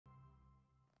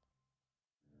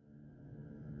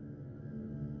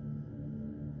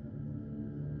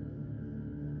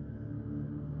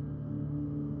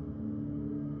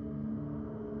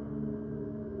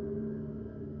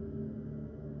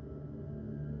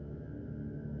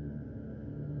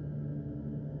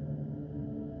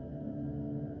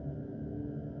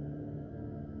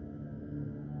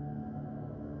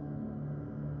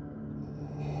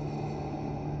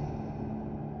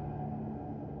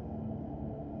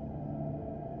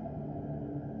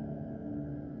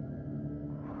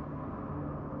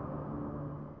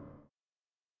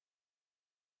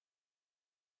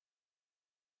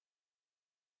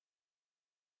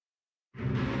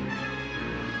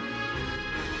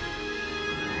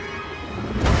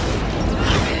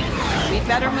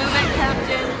better move it,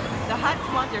 Captain. The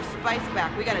Hutts want their spice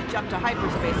back. We gotta jump to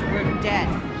hyperspace or we're dead.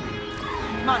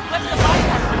 Come on, flip the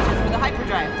bypass switches for the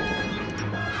hyperdrive.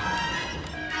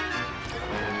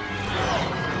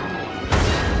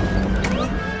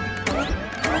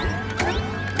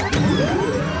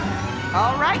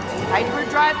 All right,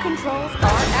 hyperdrive controls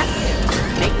are active.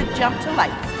 Make the jump to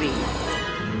light speed.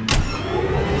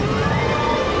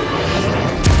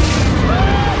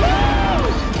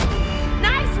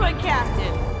 Nice one,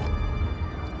 Captain.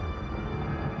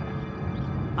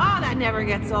 Oh, that never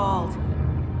gets old.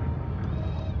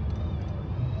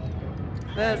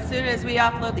 As soon as we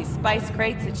offload these spice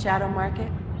crates at Shadow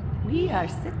Market, we are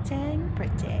sitting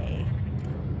pretty.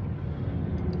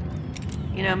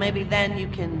 You know, maybe then you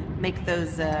can make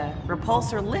those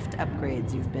repulsor lift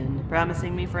upgrades you've been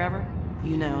promising me forever.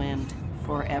 You know, and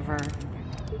forever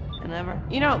and ever.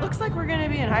 You know, it looks like we're gonna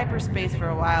be in hyperspace for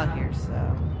a while here,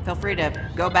 so feel free to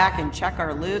go back and check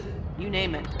our loot. You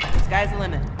name it. The sky's the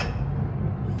limit.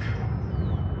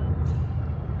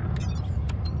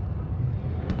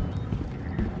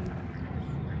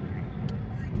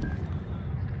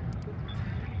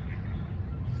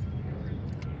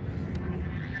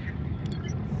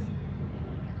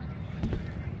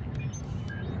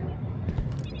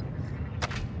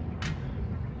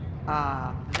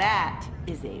 That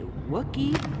is a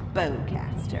Wookiee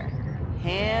bowcaster.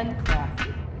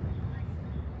 Handcrafted.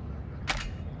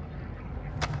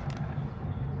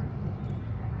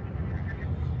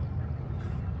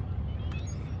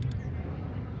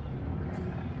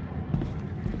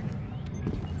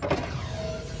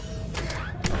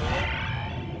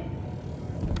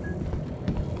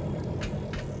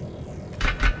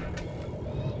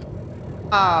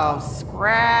 Oh,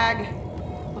 scrag.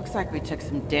 Looks like we took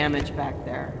some damage back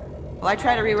there. While I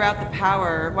try to reroute the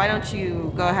power, why don't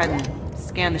you go ahead and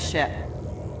scan the ship?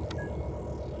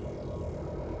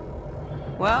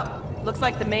 Well, looks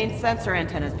like the main sensor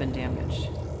antenna's been damaged.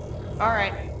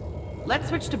 Alright, let's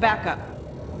switch to backup.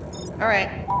 Alright,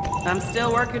 I'm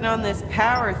still working on this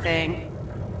power thing.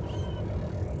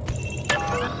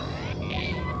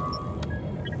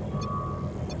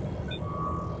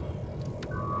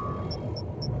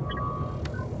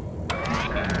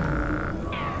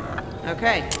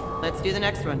 Okay, let's do the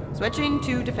next one. Switching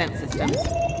to defense systems.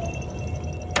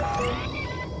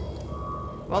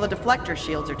 Well, the deflector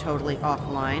shields are totally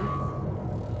offline.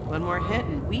 One more hit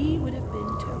and we would have been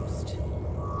toast.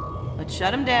 Let's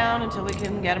shut them down until we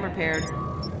can get them repaired.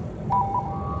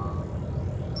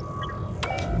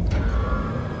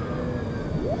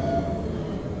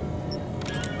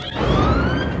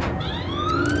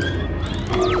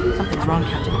 Something's wrong,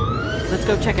 Captain. Let's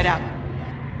go check it out.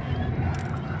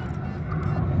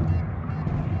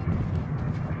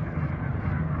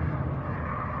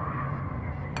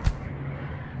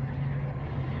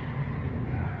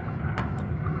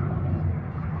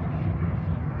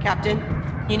 Captain,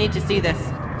 you need to see this.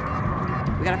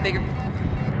 We gotta figure...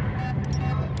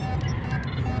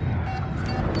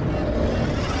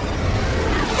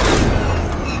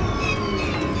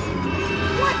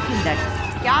 What in the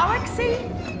galaxy?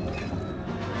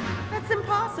 That's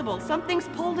impossible. Something's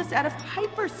pulled us out of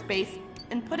hyperspace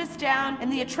and put us down in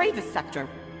the Atreus sector.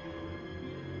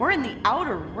 We're in the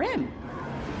outer rim.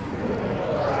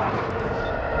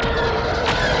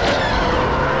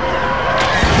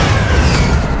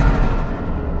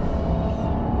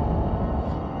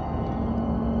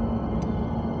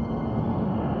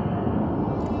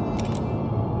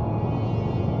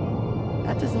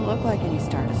 Doesn't look like any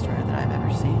Star Destroyer that I've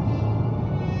ever seen.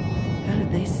 How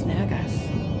did they snag us?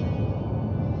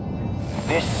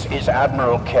 This is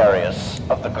Admiral Carius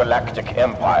of the Galactic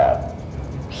Empire.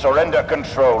 Surrender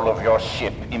control of your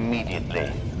ship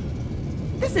immediately.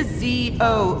 This is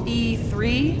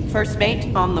ZOE3, first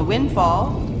mate on the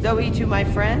Windfall. Zoe to my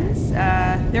friends.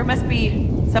 There must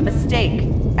be some mistake.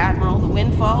 Admiral, the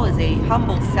Windfall is a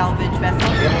humble salvage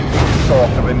vessel. Any sort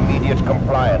of immediate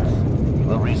compliance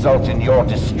will result in your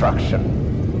destruction.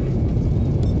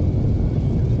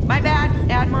 My bad,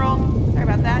 Admiral. Sorry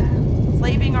about that.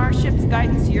 Slaving our ship's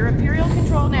guidance to your Imperial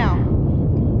control now.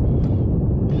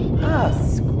 Oh,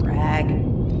 scrag.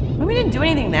 Well, we didn't do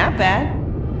anything that bad.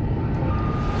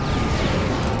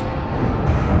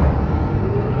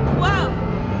 Whoa!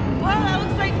 Whoa,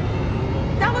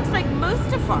 that looks like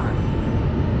Mustafar.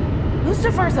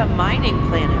 Mustafar's a mining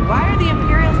planet. Why are the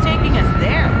Imperials taking us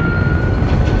there?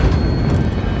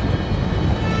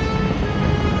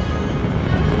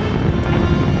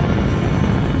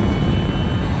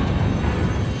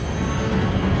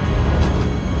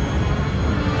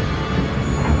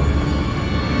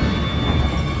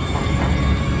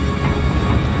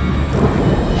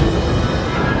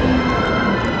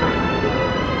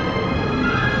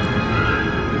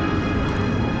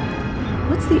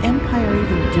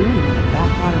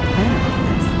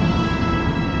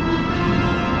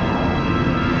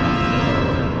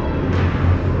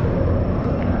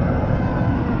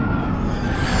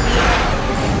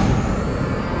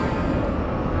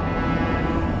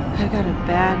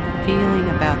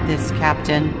 got this,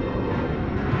 Captain.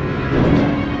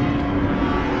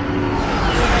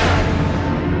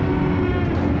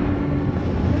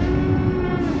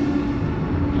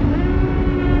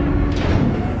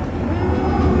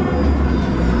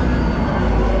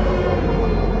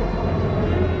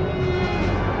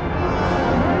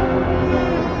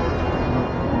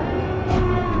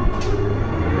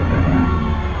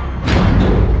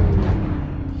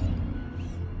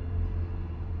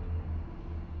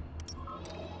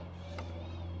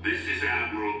 This is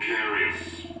Admiral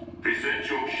Carius. Present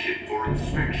your ship for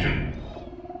inspection.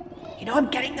 You know, I'm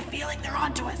getting the feeling they're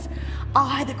onto us. I'll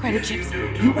hide the credit chips.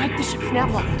 You write the ship's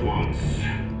nav log. Once,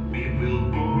 we will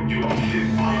board your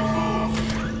ship by force.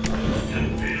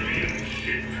 Civilian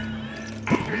ship.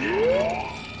 Open your doors.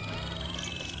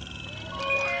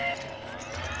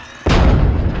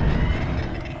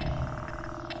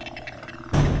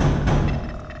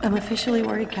 I'm officially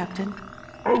worried, Captain.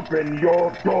 Open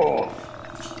your doors.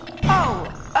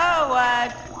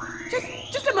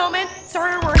 Just a moment.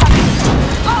 Sir, we're having...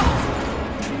 Oh!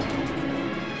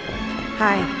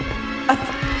 Hi. A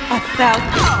thousand...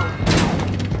 Oh!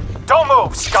 Don't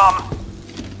move, scum!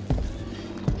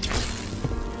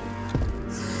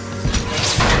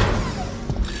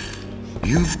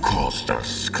 You've caused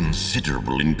us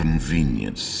considerable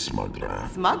inconvenience, smuggler.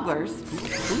 Smugglers?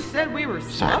 Who said we were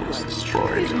smugglers? Silence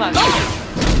destroyed. Smugglers.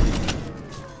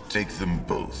 Take them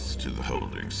both to the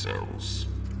holding cells.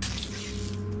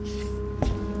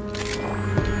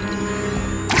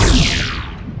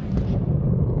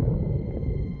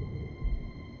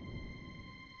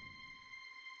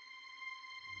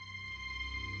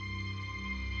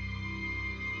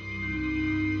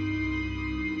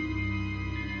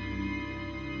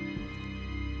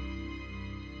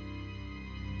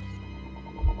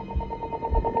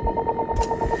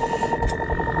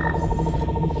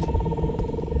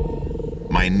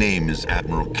 My name is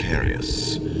Admiral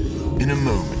Carius. In a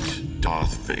moment,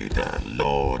 Darth Vader,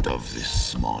 Lord of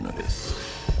this monolith,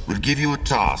 will give you a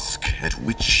task at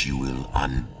which you will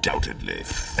undoubtedly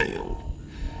fail.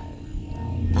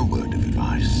 A word of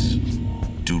advice.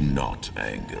 Do not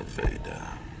anger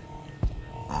Vader.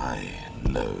 I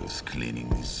loathe cleaning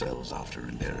these cells after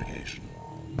interrogation.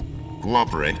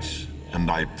 Cooperate,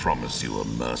 and I promise you a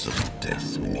merciful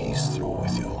death when he's through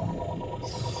with you.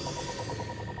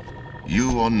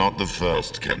 You are not the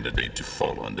first candidate to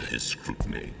fall under his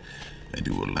scrutiny, and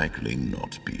you will likely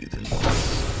not be the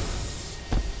last.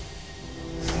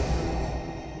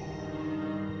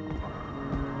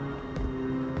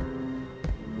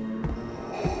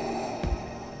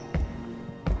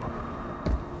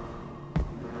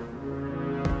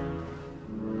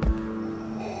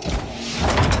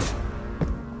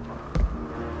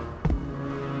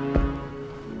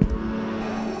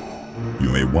 You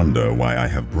may wonder why I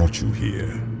have brought you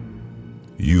here.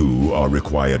 You are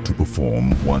required to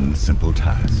perform one simple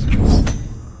task.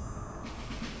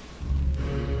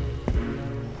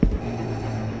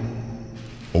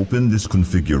 Open this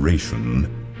configuration,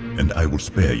 and I will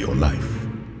spare your life.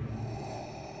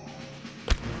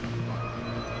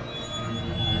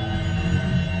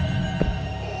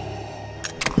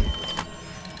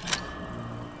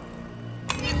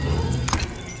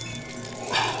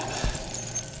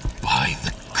 By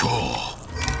the core.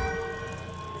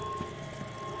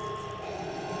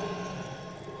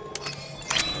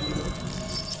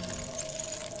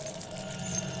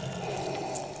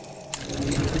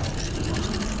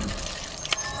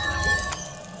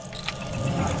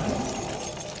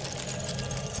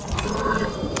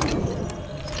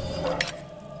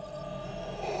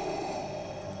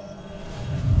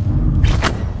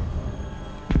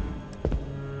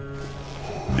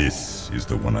 This is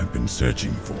the one I've been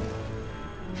searching for.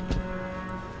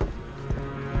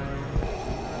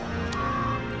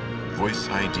 Voice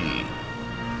ID.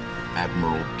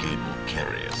 Admiral Gable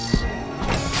Carius.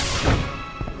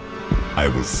 I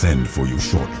will send for you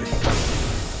shortly.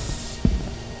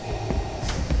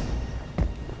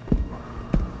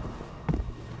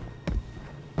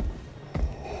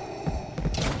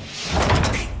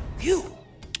 You!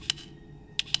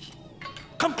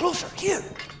 Come closer, here!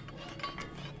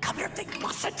 Come here, they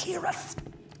mustn't hear us!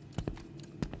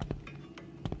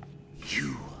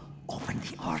 You opened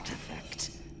the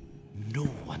artifact. No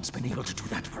one's been able to do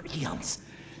that for eons.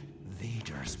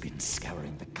 Vader's been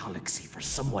scouring the galaxy for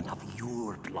someone of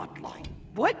your bloodline.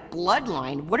 What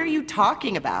bloodline? What are you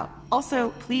talking about? Also,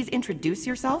 please introduce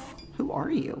yourself. Who are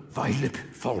you? Vader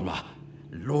Immortal,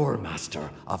 lore master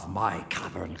of my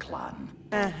cavern clan.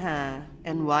 Uh-huh.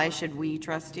 And why should we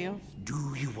trust you?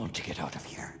 Do you want to get out of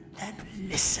here? Then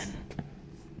listen.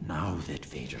 Now that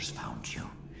Vader's found you,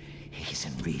 He's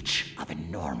in reach of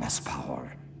enormous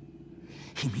power.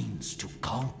 He means to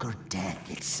conquer death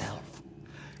itself.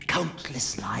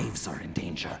 Countless lives are in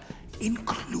danger,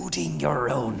 including your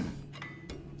own.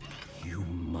 You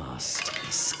must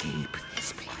escape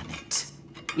this planet.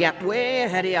 Yep, way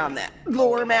ahead of you on that,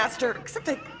 lore master. Except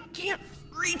I can't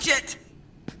reach it.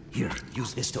 Here,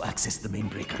 use this to access the main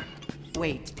breaker.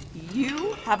 Wait,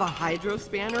 you have a hydro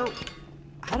spanner?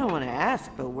 I don't want to ask,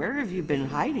 but where have you been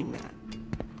hiding that?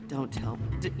 Don't tell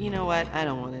me. You know what? I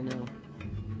don't want to know.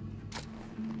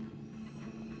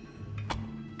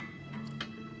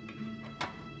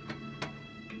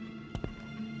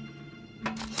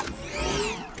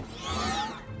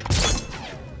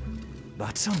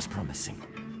 That sounds promising.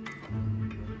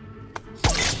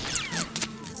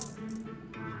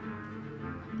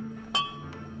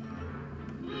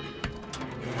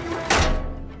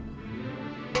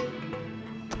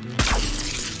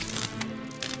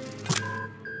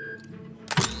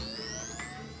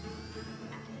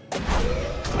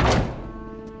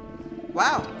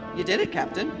 Wow, you did it,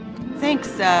 Captain. Thanks,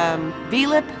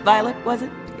 Violet, was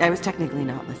it? I was technically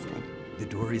not listening. The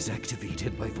door is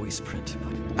activated by voice print,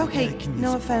 but Okay, I can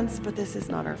no use- offense, but this is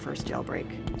not our first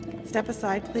jailbreak. Step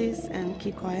aside, please, and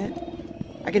keep quiet.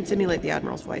 I can simulate the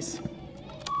Admiral's voice.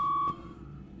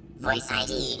 Voice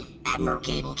ID, Admiral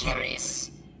Cable Carius.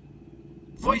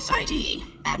 Voice ID,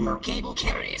 Admiral Cable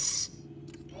Carius.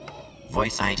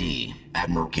 Voice ID,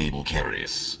 Admiral Cable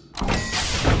Carius.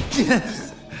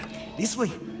 This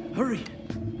way, hurry.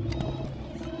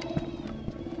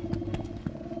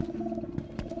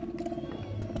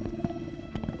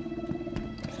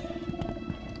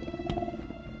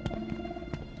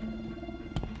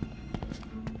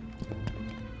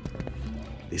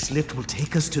 This lift will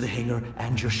take us to the hangar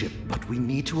and your ship, but we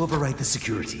need to override the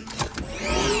security.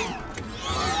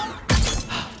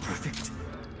 Perfect.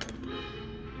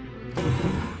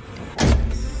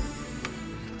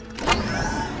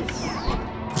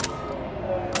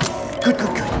 Good,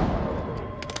 good, good.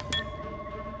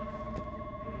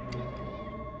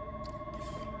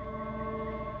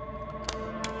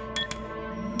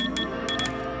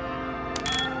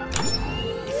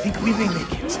 I think we may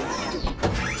make it.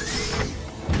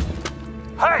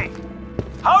 Hey!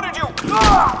 How did you...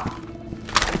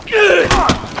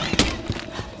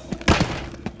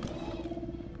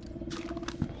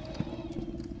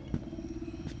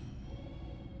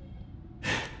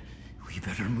 We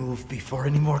better move before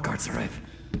any more guards arrive.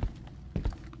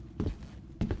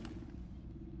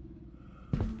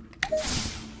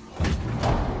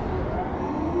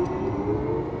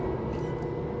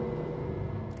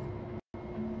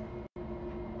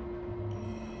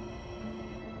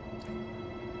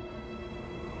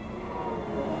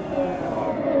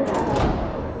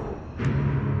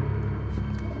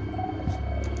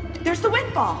 There's the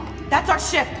windfall! That's our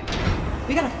ship!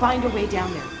 We gotta find a way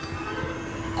down there.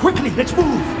 Quickly, let's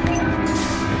move!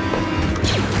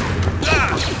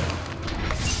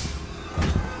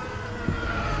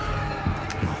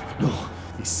 No,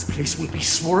 this place will be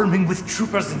swarming with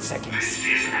troopers in seconds. This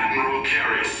is Admiral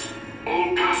Carius.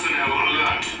 All personnel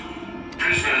alert.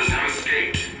 Prisoners have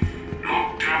escaped.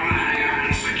 Lock down the hangar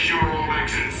and secure all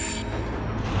exits.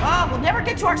 Oh, we'll never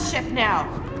get to our ship now!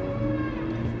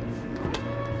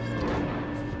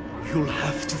 You'll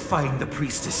have to find the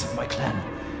priestess of my clan.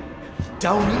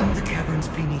 Down in the caverns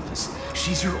beneath us.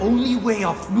 She's your only way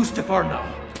off Mustafar now.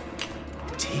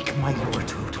 Take my lore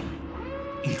totem.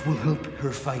 It will help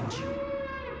her find you.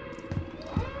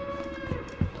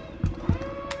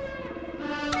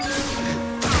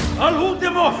 I'll hold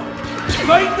them off!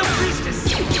 Find the priestess!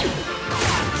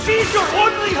 She's your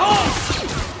only hope!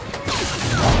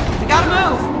 We gotta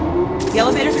move! The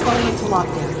elevators are going into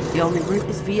lockdown. The only route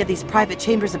is via these private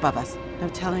chambers above us. No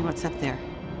telling what's up there.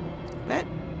 But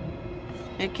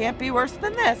it can't be worse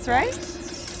than this, right? Secure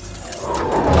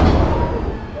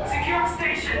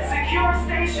stations! Secure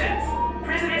stations!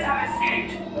 Prisoners have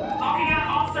escaped. Locking out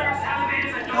all service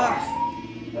elevators and doors.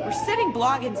 We're sitting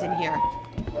bloggins in here.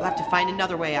 We'll have to find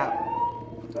another way out.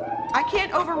 I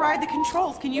can't override the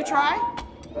controls. Can you try?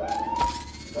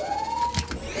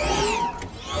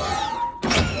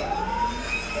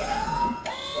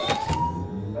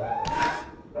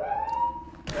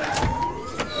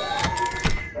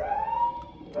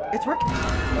 It's working.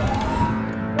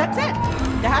 That's it.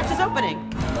 The hatch is opening.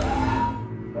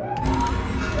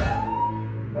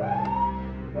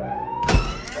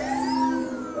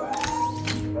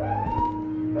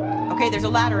 Okay, there's a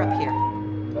ladder up here.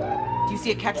 Do you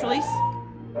see a catch release?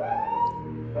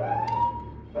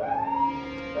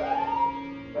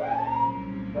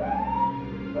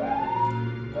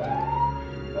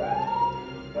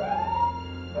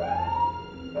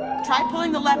 try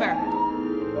pulling the lever.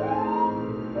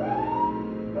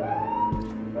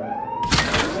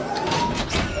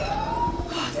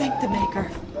 Oh, thank the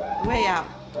Maker. Way out.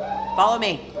 Follow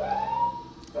me.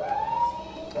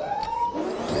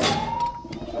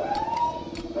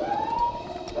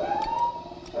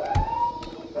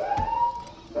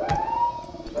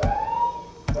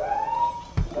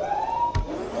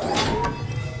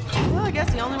 Well, I guess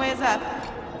the only way is up.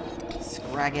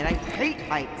 Scrag it, I hate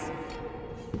heights.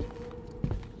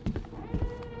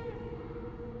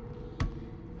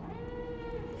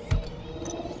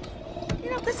 You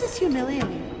know, this is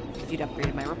humiliating. If you'd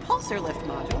upgraded my repulsor lift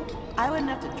module, I wouldn't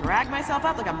have to drag myself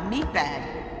up like a meat bag.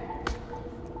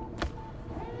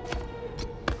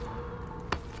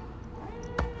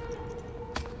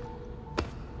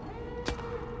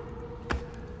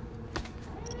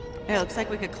 Hey, looks like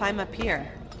we could climb up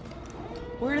here.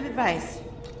 Word of advice.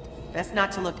 Best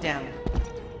not to look down.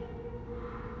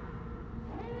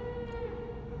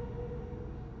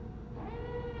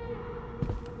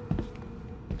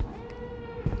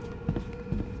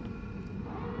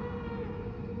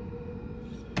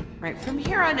 Right, from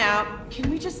here on out,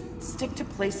 can we just stick to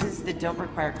places that don't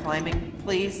require climbing,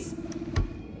 please?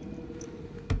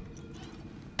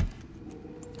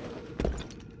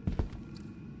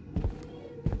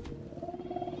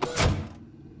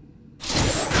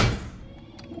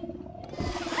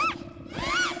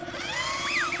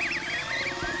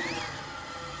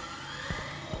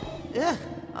 Ugh.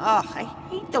 Oh, I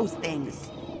hate those things.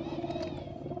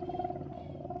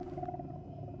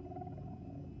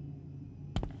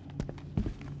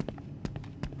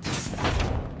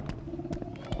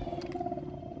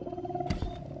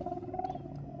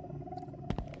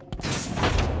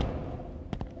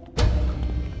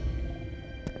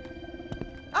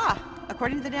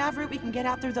 According to the nav route, we can get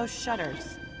out through those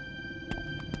shutters.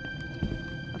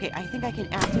 Okay, I think I can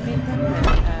activate them,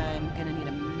 but I'm gonna need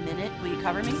a minute. Will you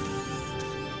cover me?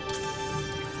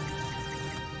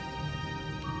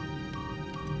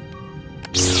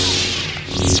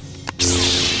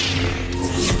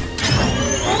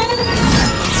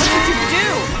 What did you do?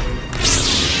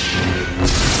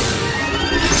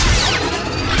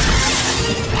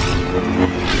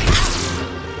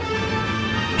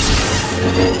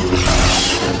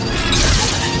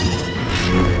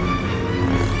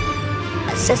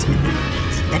 Assessment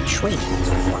indicates that training is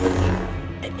required.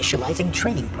 Initializing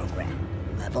training program.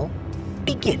 Level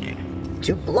Beginner.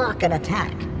 To block an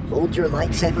attack, hold your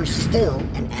lightsaber still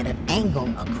and at an angle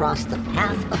across the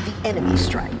path of the enemy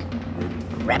strike.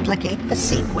 Replicate the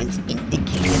sequence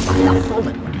indicated by the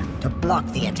hologram to block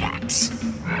the attacks.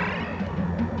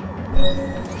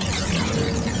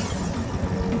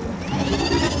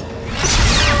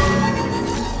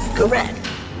 Correct.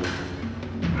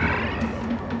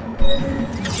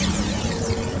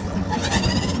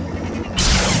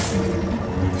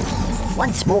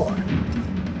 Once more.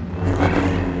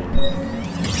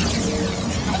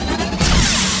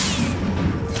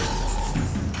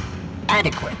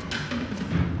 Adequate.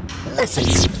 Lesson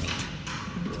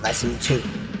complete. Lesson 2.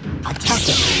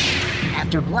 Attacking.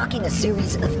 After blocking a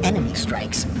series of enemy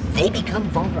strikes, they become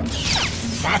vulnerable.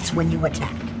 That's when you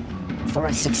attack. For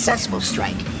a successful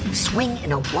strike, swing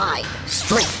in a wide,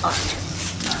 straight arc.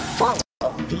 Follow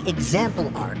the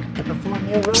example arc to perform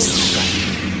your own strike.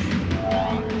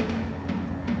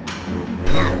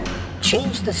 Now,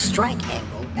 change the strike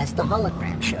angle as the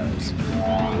hologram shows.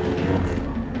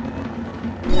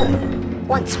 Good.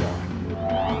 Once more.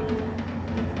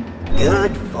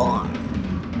 Good form.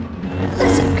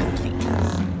 Lesson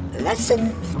complete.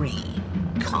 Lesson 3.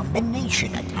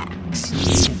 Combination attacks.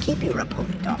 To keep your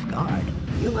opponent off guard,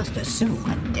 you must assume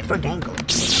a different angle to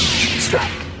each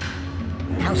strike.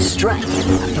 Now strike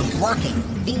after blocking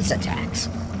these attacks.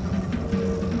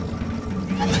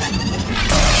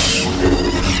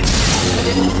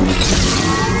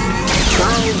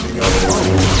 Try your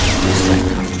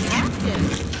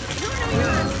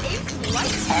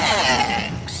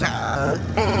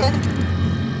Excellent.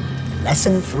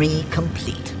 Lesson 3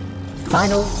 complete.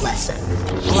 Final lesson.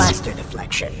 Blaster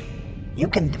deflection. You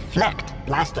can deflect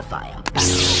blaster fire back to the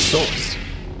source.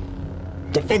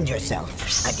 Defend yourself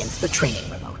against the training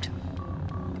remote.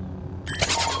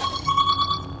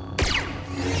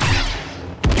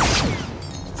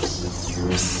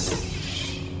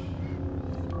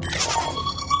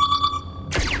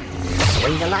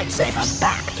 Swing the lightsaber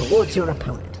back towards your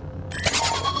opponent.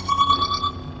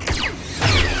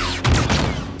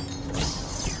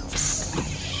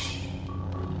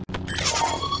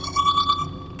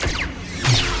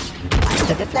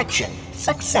 Blaster deflection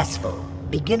successful.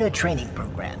 Beginner training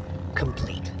program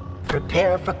complete.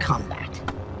 Prepare for combat.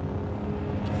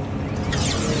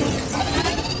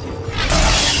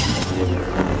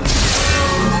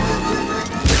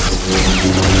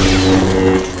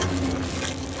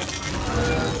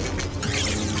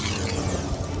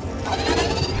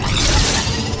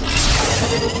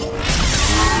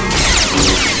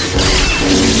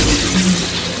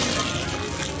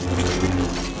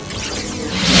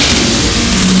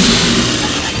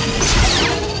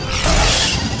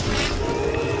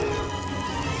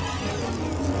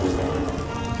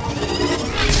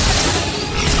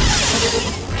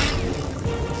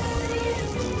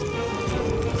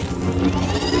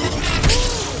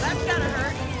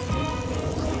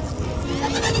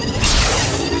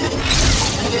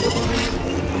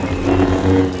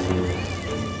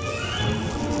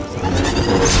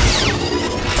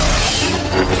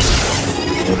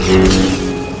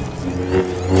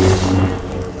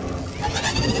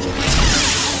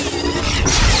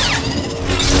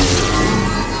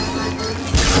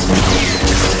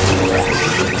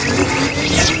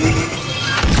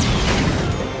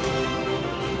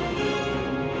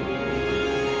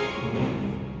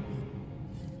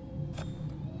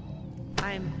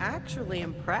 I'm actually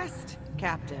impressed,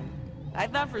 Captain. I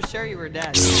thought for sure you were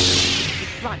dead.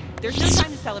 Come on, there's no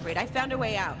time to celebrate. I found a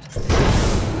way out.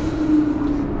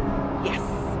 Yes.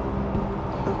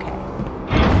 Okay.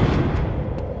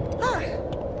 Ah,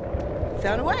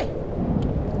 found a way.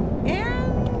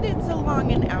 And it's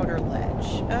along an outer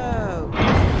ledge. Oh.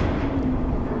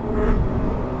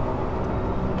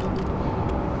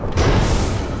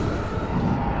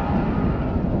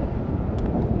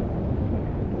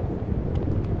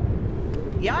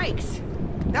 Yikes!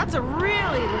 That's a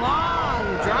really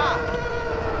long drop.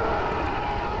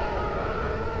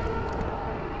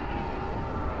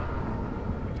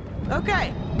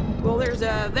 Okay, well there's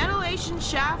a ventilation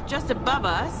shaft just above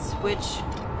us,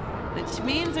 which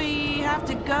means we have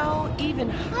to go even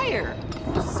higher.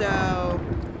 So,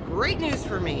 great news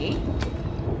for me.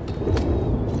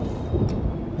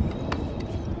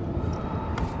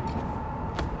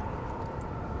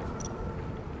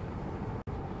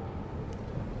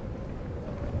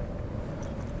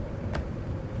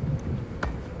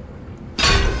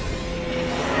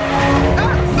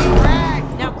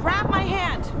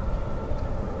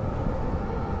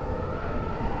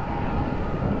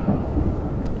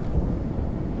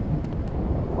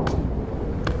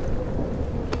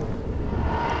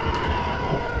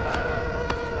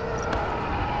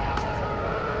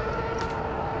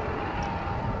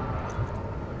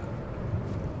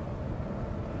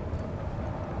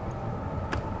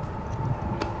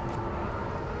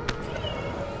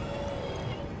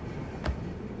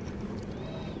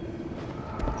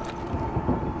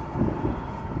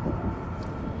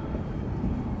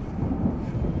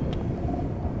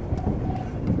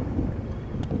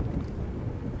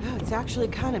 It's actually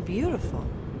kind of beautiful.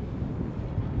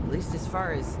 At least as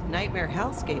far as nightmare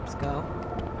hellscapes go.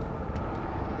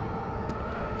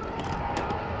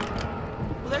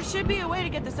 Well, there should be a way to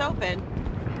get this open.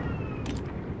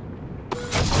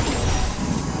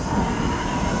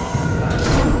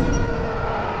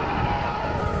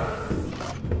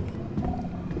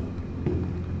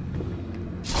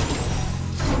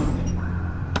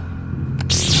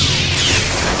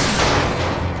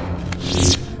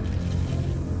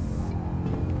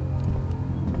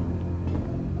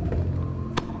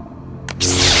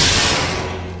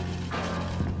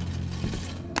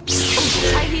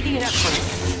 It up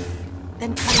first,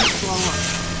 then cut it slower.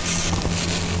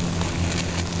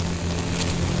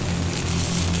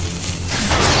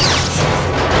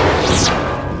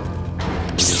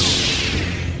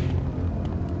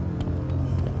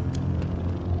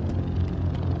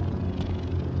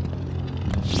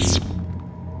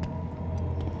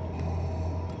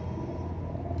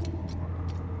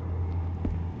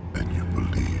 And you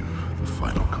believe the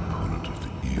final component of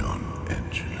the Eon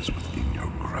engine is within your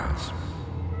grasp?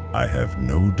 I have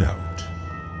no doubt.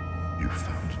 You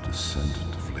found a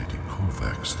descendant of Lady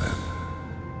Kovacs, then?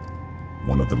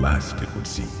 One of the last, it would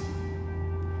seem.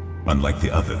 Unlike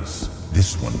the others,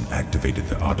 this one activated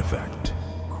the artifact.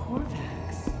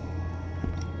 Kovacs?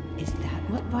 Is that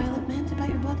what Violet meant about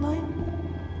your bloodline?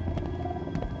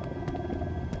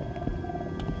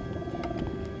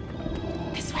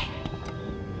 This way.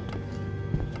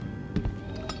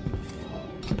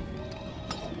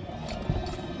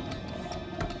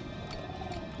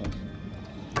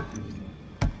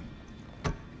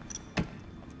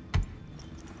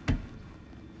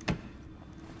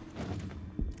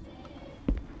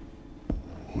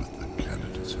 With the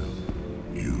candidate's help,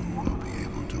 you will be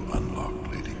able to unlock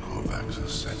Lady Kovacs'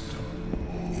 sanctum.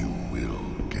 You will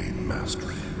gain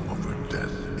mastery over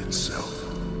death itself.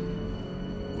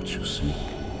 What you seek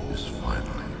is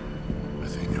finally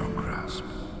within your grasp.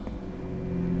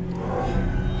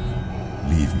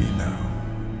 Leave me now.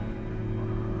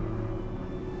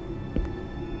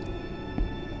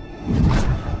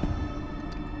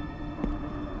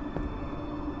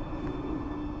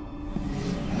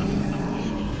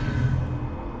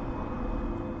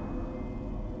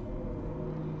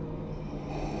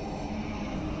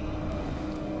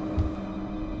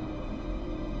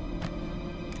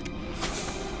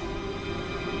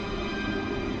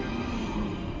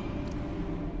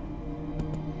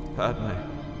 Padme.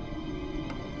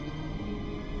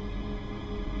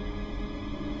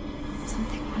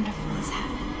 Something wonderful has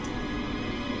happened.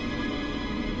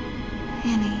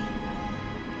 Annie,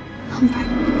 I'm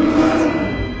pregnant.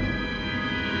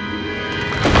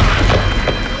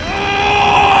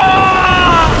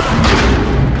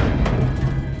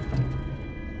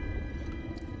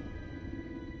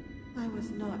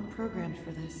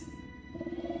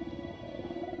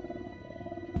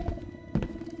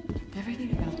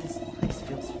 Everything about this place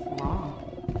feels wrong.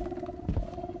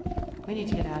 We need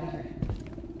to get out of here.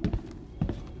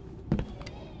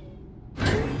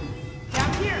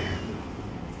 Down here!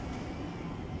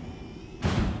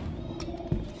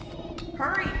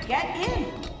 Hurry, get in!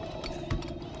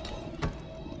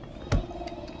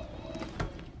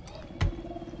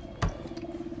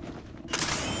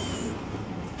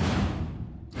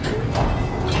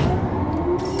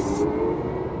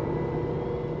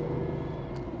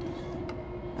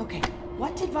 Okay,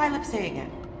 what did Violet say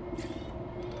again?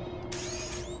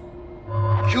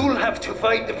 You'll have to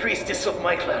fight the priestess of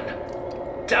my clan.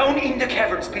 Down in the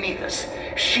caverns beneath us.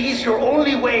 She's your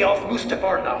only way off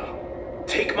Mustafar now.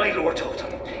 Take my lore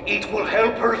totem. It will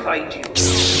help her find you.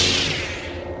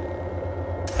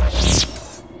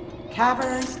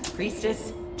 Cavern,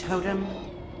 priestess, totem.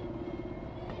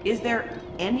 Is there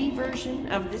any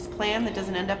version of this plan that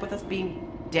doesn't end up with us being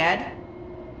dead?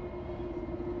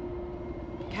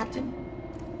 Captain?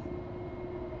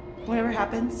 Whatever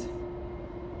happens,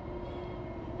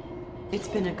 it's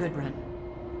been a good run.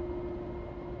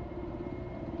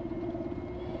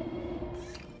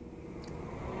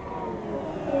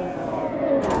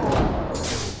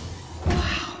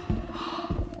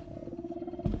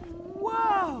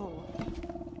 Whoa!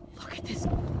 Look at this.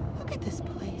 Look at this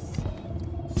place.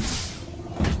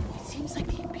 It seems like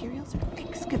the Imperials are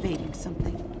excavating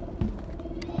something.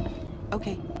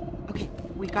 Okay,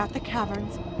 we got the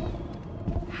caverns.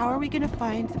 How are we gonna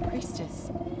find the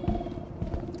priestess?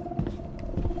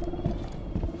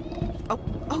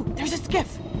 Oh, there's a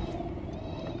skiff!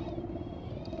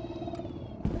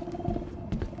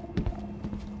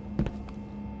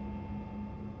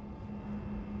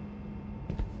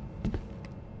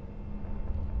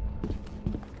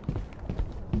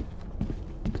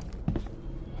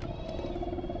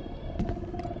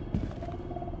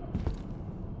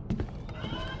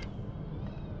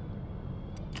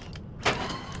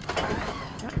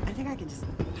 I think I can just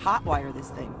hotwire this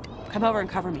thing. Come over and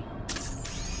cover me.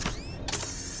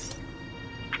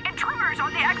 Intruders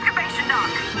on the excavation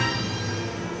dock!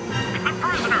 The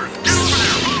prisoners! Get over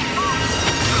there!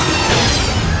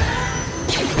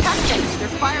 Captain,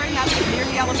 they're firing out near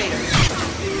the elevator.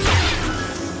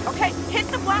 Okay, hit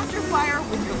the blaster fire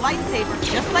with your lightsaber,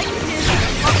 just like you did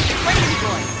with the flaming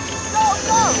droid. Go!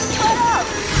 Shut up!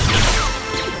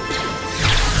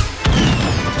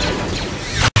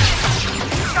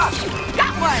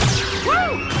 Got one!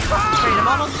 Woo! Great, I'm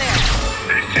almost there.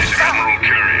 This is Admiral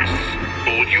Curious.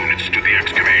 All units to the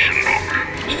excavation dock.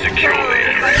 Secure the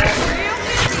area. Real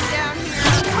busy down here.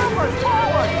 Forward! Go!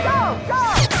 Get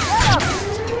up!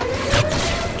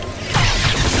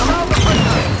 Come over,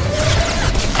 prisoner!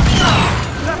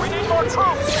 We need more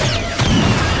troops!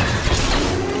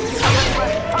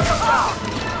 Everybody, cut them down!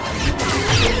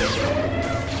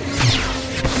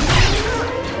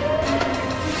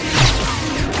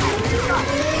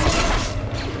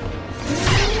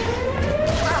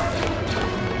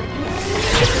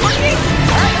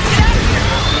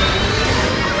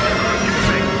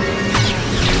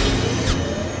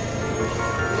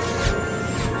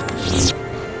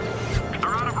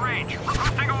 They're out of range.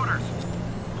 Requesting orders.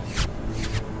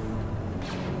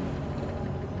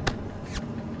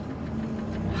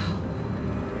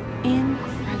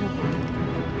 Incredible.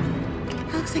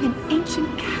 That looks like an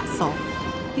ancient castle.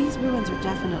 These ruins are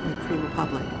definitely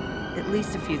pre-Republic. At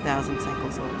least a few thousand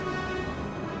cycles old.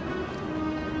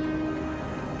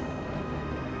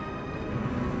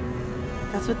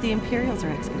 That's what the Imperials are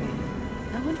excavating.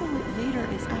 I wonder what Vader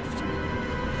is after.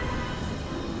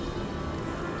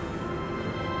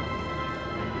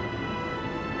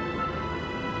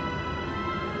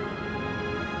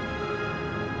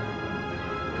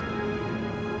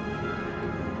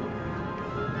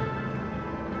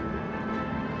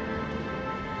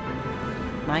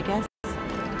 My guess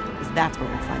is that's where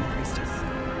we'll find the priestess.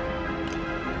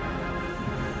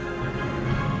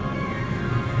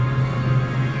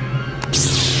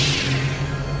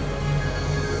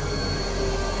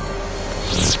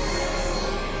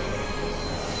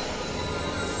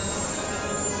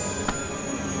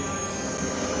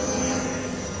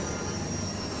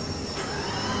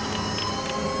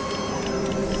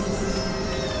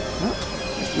 Well,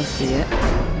 this must be it.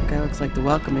 That guy looks like the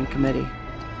welcoming committee.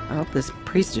 I hope this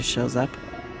priestess shows up.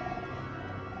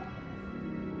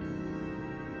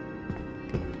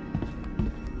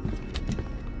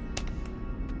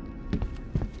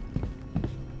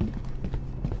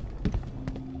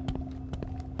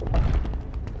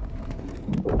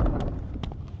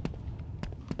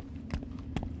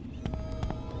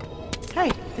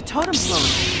 Hey, the totem's glowing.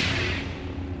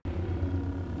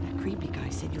 That creepy guy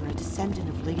said you were a descendant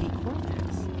of Lady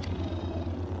Corvax.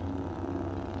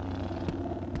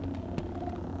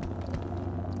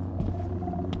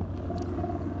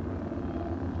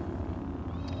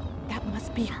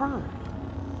 be her.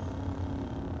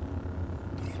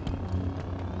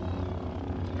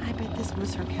 I bet this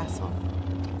was her castle.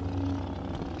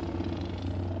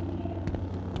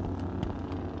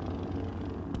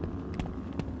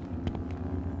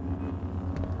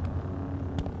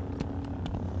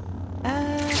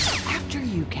 After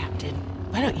you, Captain.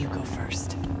 Why don't you go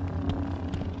first?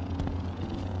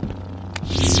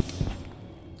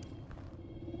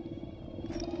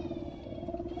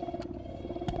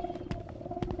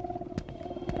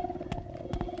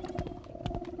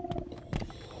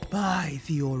 By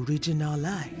the original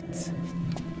light.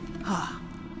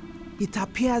 It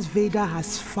appears Vader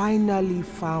has finally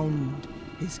found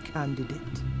his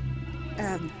candidate.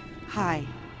 Hi.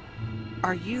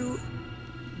 Are you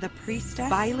the priestess?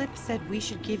 Violet said we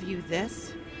should give you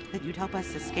this, that you'd help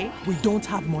us escape? We don't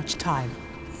have much time.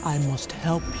 I must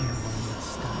help you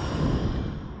understand.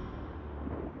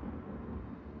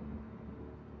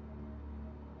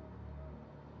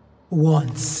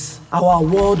 Once, our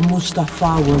world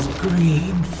Mustafar was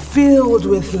green, filled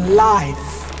with life.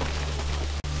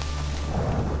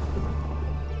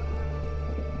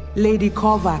 Lady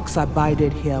Kovacs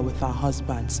abided here with her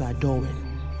husband, Sir Dowen,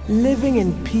 living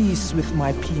in peace with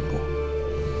my people.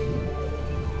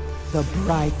 The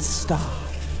bright star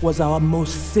was our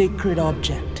most sacred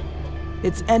object.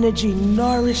 Its energy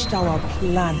nourished our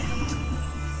planet.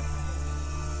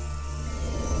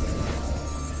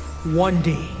 One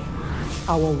day,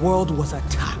 our world was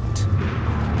attacked.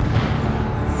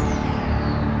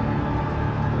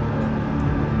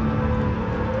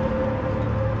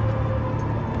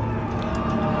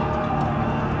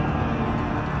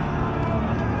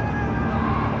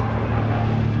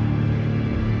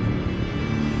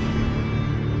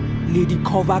 Lady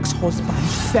Kovacs' husband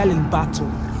fell in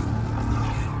battle.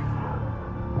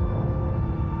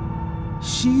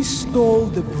 She stole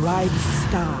the bright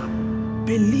star,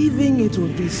 believing it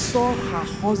would restore her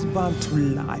husband to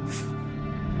life.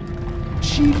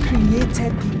 She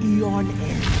created the Eon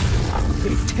End,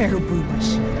 a terrible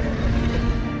machine.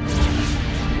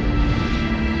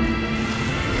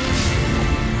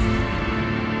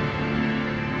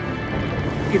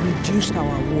 It reduced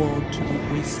our world to the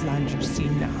wasteland you see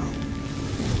now.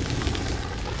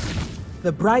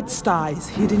 The bright star is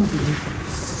hidden beneath us,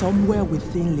 somewhere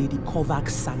within Lady Kovacs'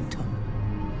 sanctum.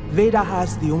 Vader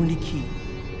has the only key.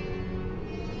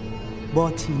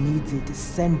 But he needs a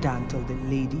descendant of the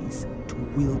ladies to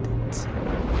wield it.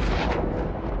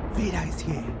 Vader is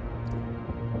here.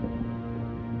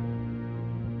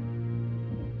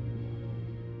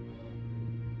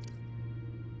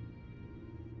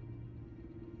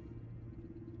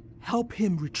 Help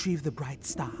him retrieve the bright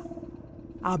star.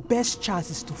 Our best chance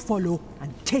is to follow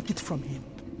and take it from him.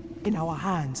 In our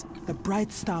hands, the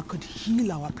bright star could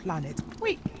heal our planet.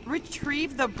 Wait,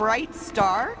 retrieve the bright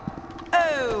star?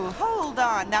 Oh, hold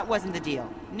on. That wasn't the deal.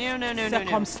 No.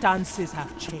 Circumstances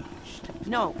have changed.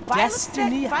 No,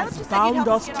 Destiny has bound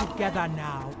us together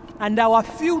now, and our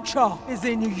future is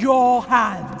in your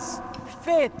hands.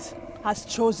 Fate has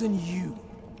chosen you.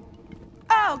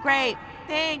 Oh, great.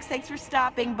 Thanks for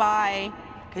stopping by.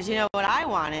 Because you know what I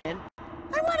wanted?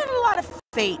 I wanted a lot of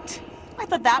fate. I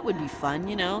thought that would be fun,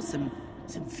 you know, some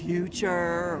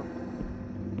future.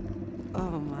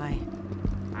 Oh my.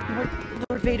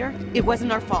 Lord Vader, it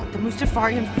wasn't our fault. The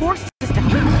Mustafarian forced us to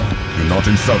help. Do not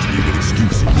insult me with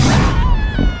excuses.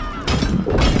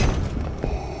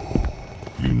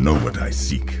 You know what I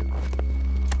seek.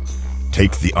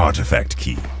 Take the artifact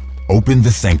key. Open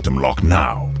the sanctum lock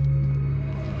now.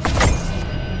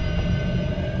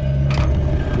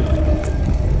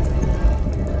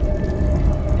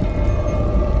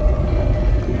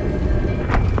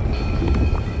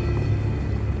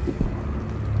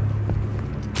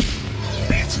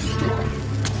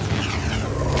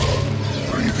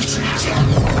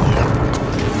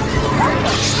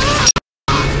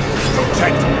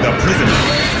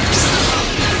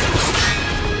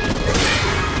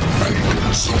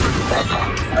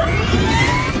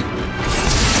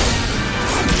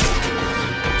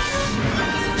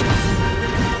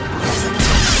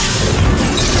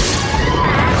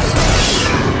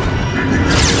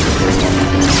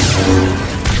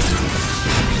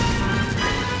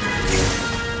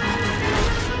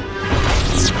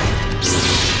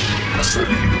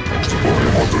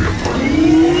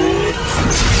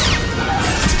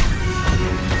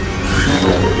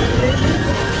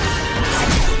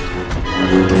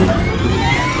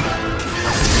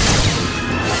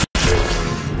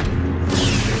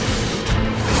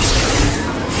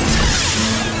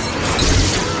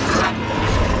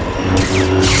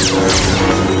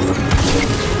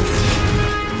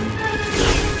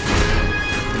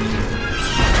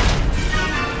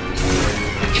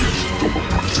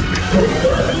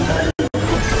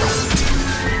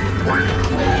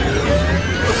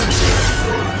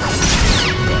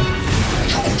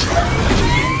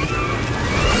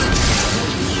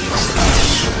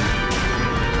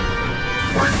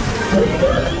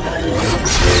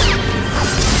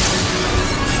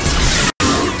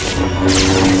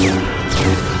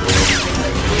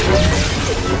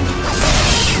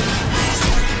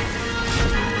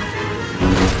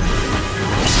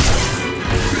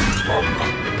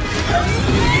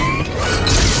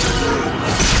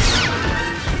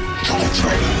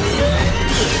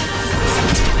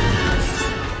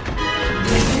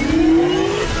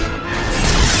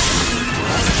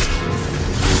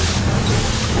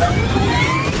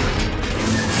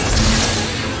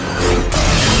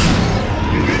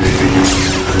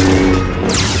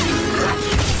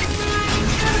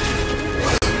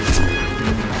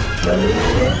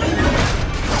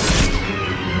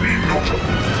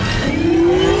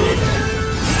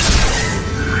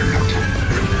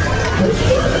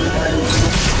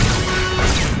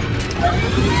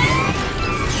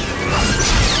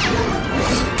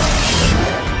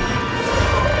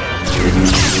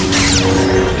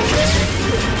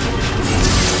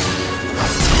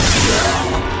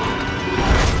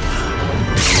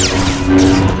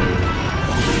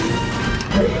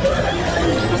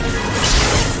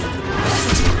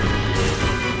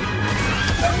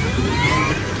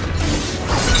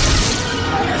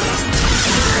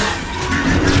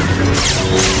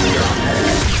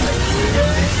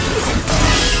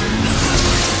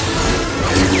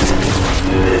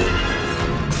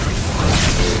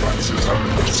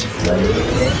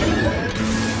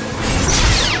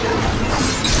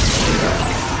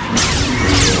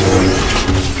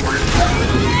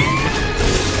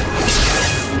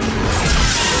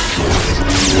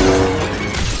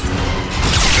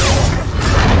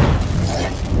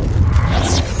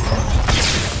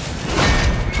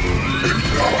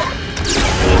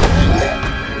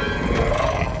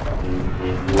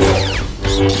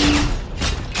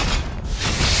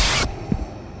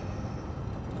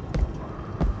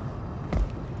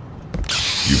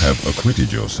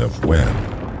 acquitted yourself well.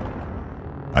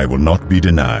 I will not be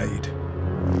denied.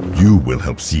 You will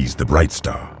help seize the Bright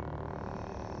Star.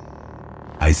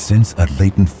 I sense a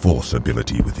latent force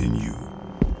ability within you.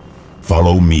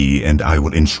 Follow me and I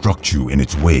will instruct you in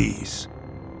its ways.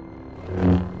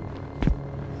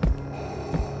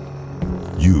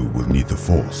 You will need the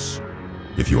Force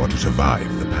if you are to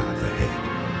survive the path ahead.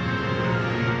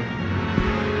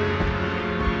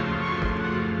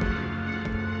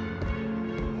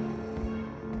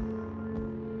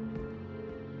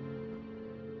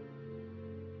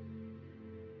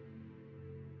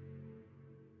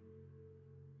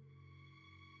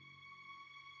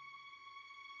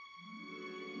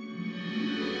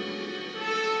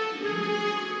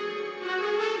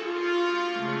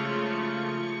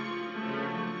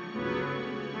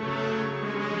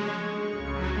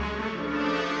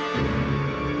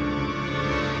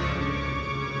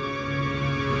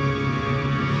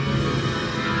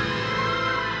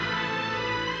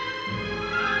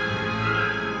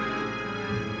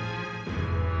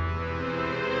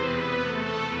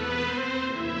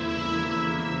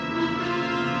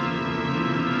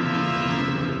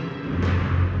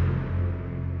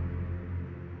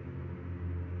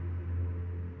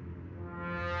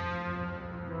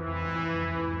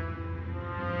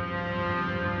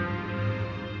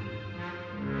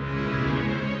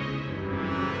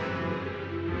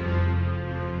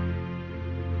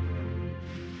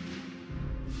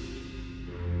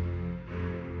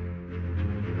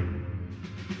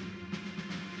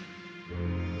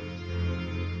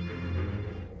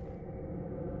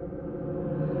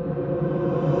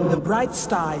 The Bright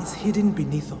Star is hidden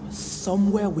beneath us,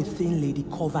 somewhere within Lady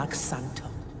Korvax's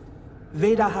sanctum.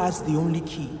 Vader has the only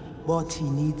key, but he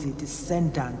needs a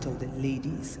descendant of the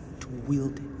ladies to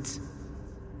wield it.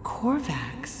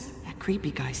 Korvax? That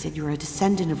creepy guy said you were a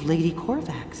descendant of Lady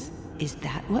Korvax. Is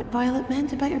that what Violet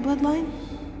meant about your bloodline?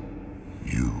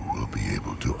 You will be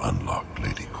able to unlock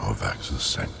Lady Korvax's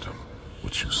sanctum.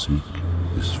 What you seek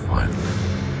is finally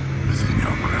within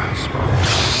your grasp.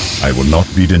 I will not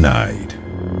be denied.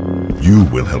 You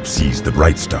will help seize the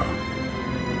Bright Star.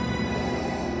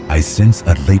 I sense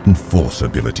a latent force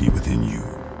ability within you.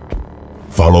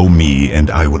 Follow me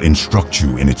and I will instruct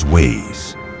you in its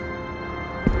ways.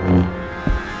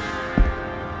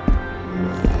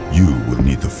 You will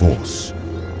need the Force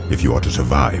if you are to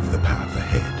survive the path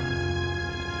ahead.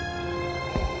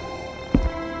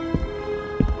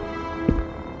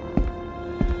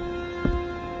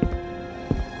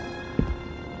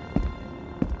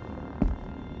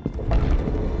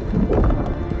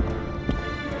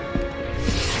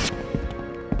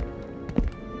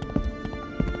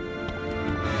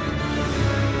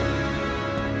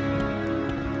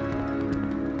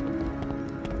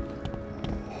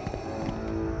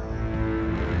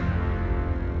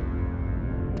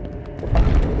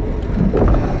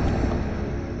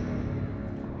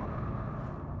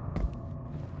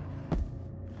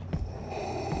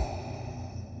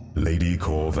 Lady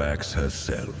Korvax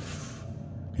herself,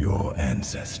 your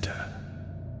ancestor.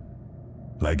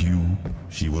 Like you,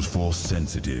 she was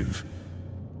Force-sensitive,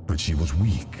 but she was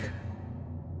weak,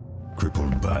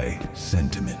 crippled by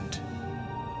sentiment.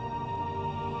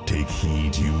 Take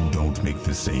heed you don't make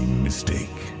the same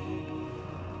mistake.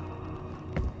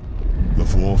 The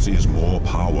Force is more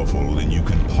powerful than you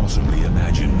can possibly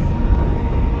imagine.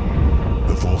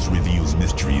 The Force reveals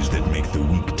mysteries that make the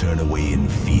weak turn away in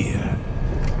fear.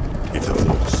 If the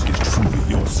Force is truly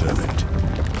your servant,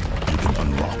 you can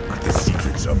unlock the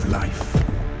secrets of life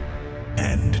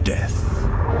and death.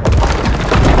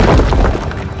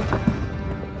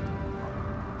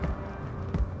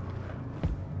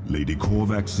 Lady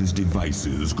Korvax's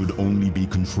devices could only be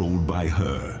controlled by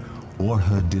her or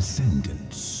her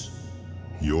descendants.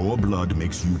 Your blood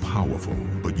makes you powerful,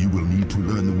 but you will need to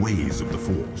learn the ways of the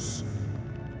Force.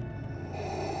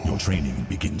 Your training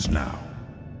begins now.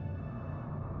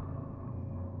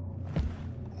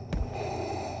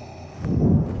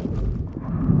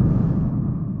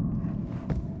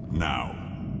 Now,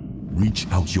 reach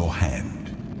out your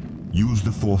hand. Use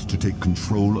the Force to take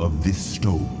control of this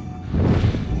stone.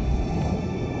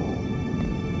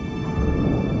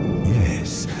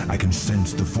 Yes, I can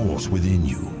sense the Force within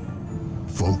you.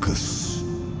 Focus.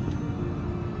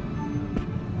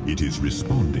 It is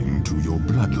responding to your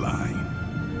bloodline.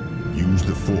 Use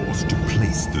the Force to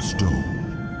place the stone.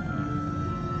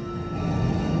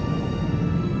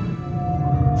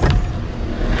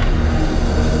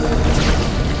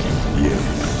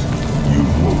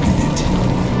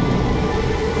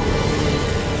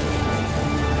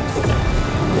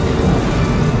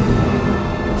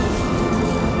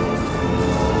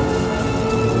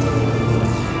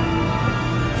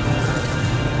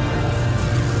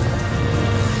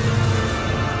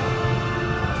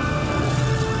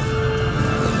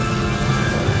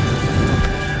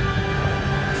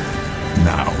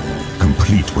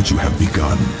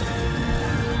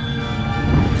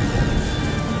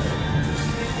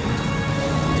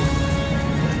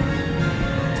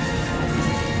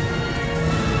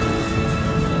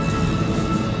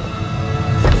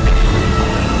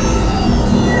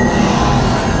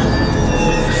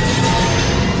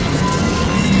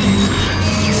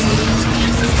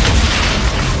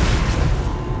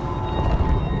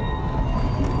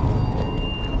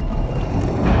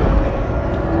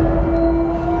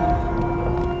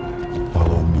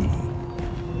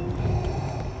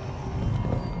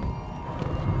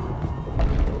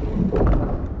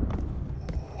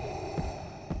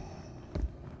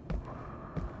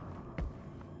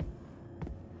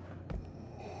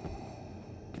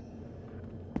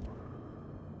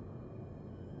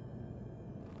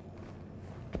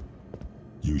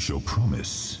 You show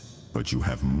promise, but you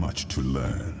have much to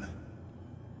learn.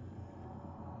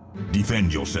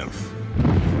 Defend yourself.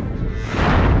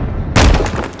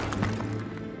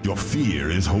 Your fear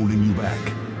is holding you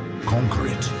back. Conquer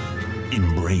it.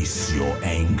 Embrace your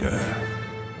anger.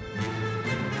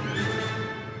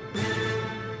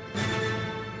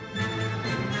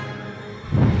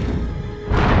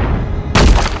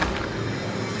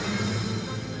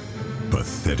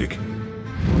 Pathetic.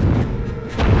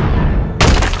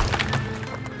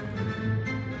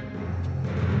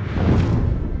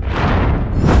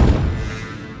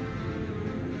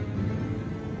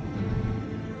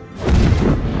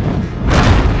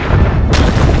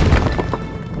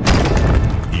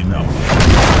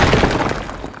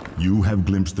 You have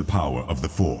glimpsed the power of the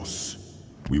Force.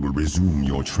 We will resume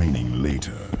your training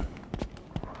later.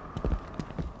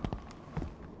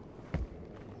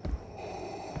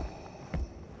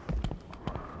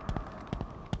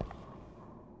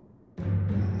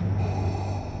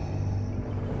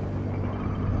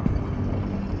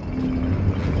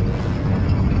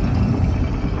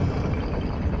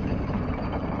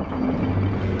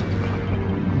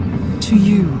 To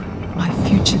you, my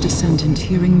future descendant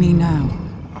hearing me now,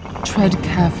 tread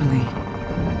carefully.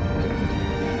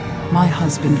 My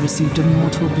husband received a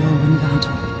mortal blow in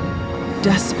battle.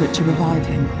 Desperate to revive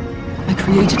him, I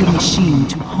created a machine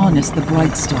to harness the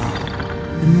Bright Star,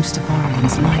 the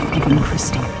Mustafarian's life-giving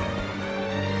crystal.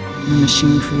 The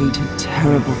machine created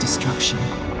terrible destruction.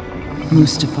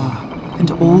 Mustafar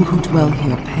and all who dwell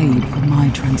here paid for my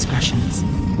transgressions.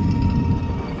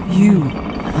 You,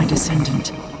 my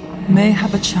descendant, may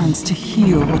have a chance to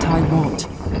heal what I wrought.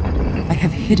 I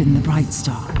have hidden the Bright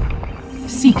Star.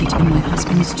 Seek it in my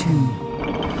husband's tomb.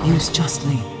 Used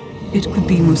justly, it could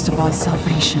be Mustafa's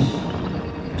salvation.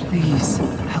 Please,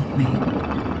 help me.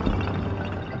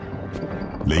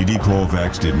 Lady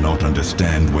Korvax did not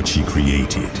understand what she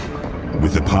created.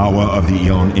 With the power of the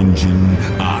Eon engine,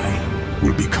 I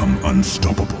will become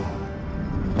unstoppable.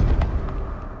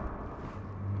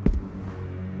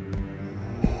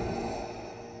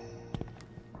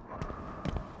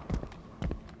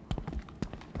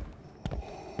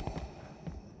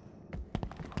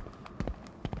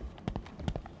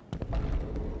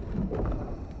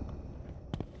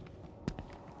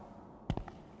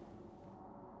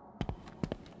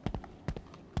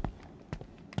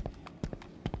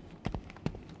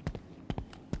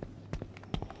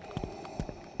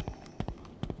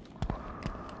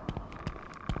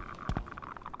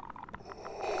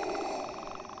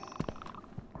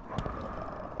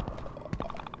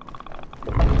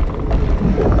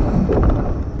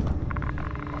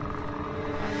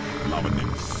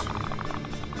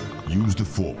 Use the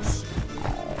Force.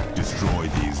 Destroy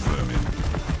these vermin.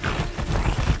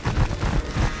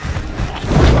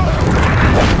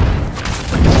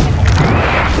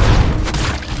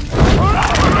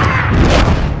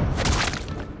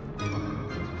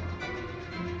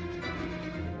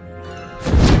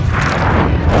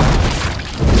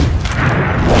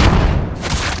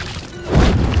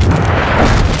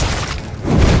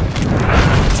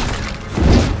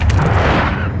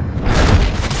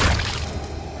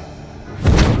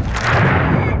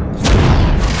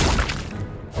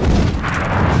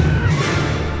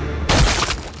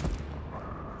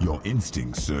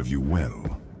 Instincts serve you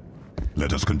well.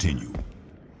 Let us continue.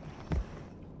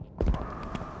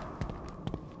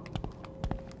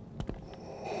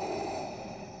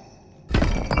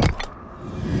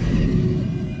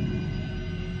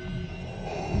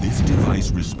 This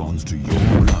device responds to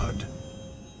your blood.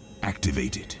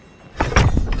 Activate it.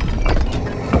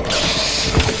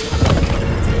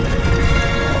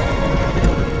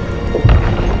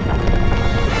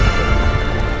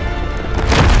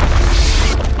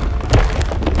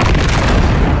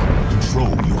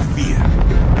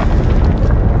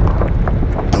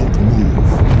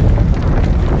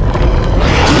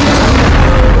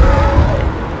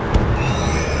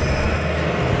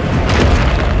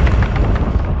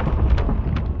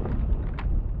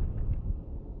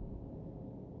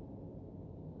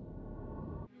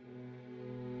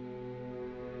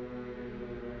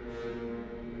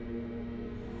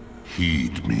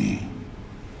 Heed me.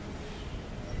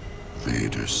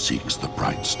 Vader seeks the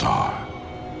Bright Star.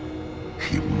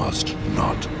 He must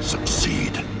not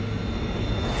succeed.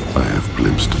 I have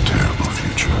glimpsed a terrible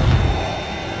future,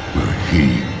 where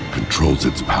he controls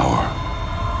its power.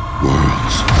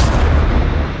 Worlds,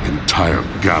 entire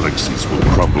galaxies will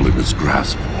crumble in his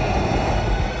grasp.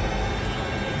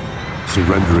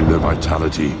 Surrendering their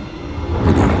vitality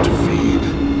in order to feed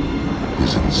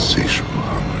his insatiable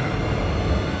hunger.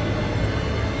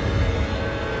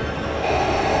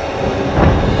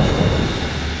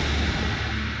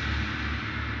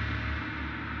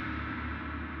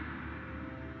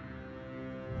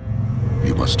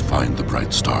 find the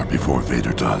Bright Star before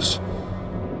Vader does.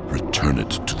 Return it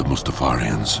to the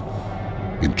Mustafarians.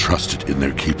 Entrust it in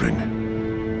their keeping.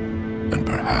 And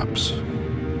perhaps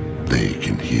they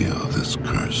can heal this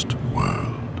cursed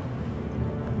world.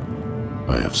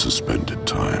 I have suspended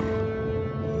time.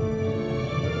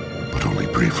 But only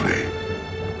briefly.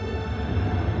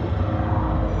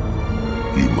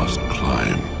 You must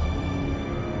climb.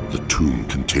 The tomb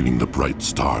containing the Bright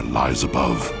Star lies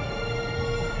above.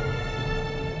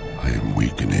 I am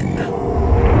weakening.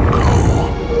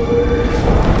 Go.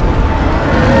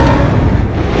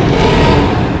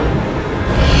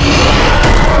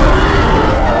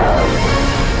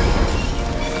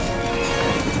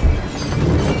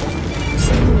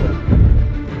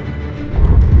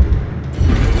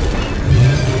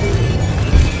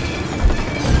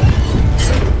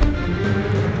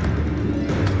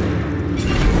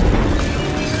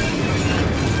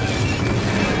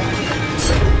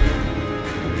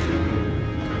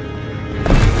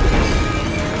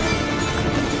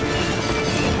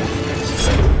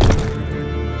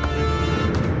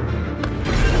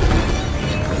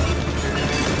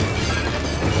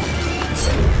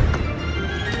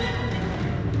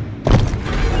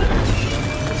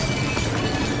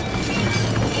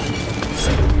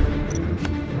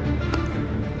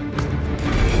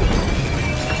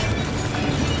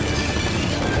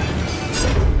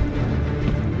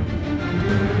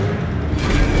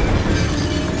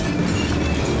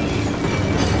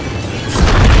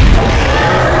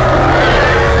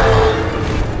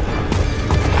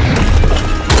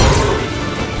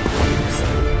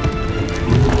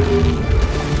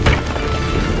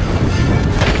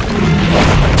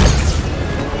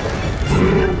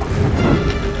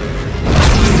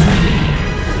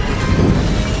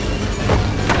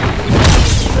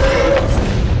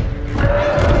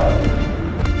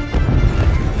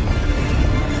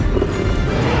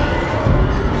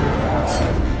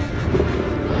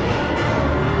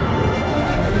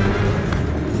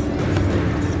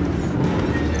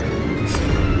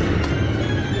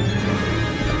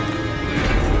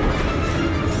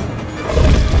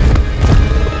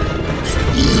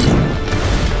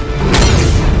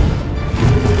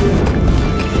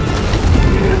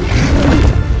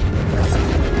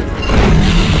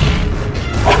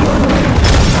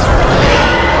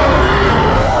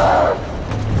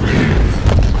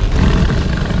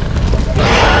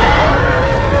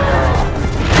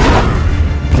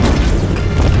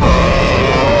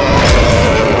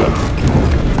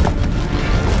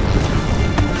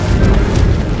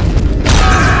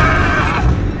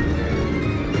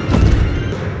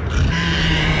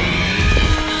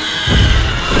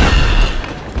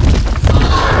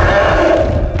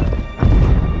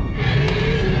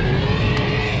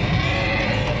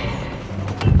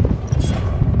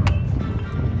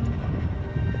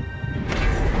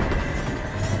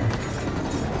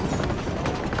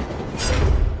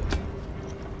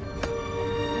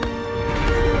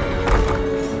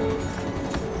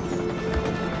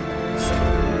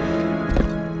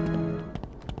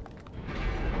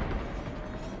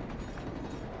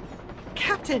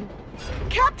 Captain!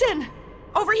 Captain!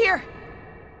 Over here!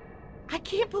 I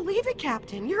can't believe it,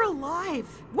 Captain. You're alive.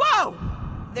 Whoa!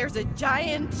 There's a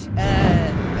giant,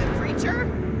 creature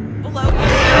below you.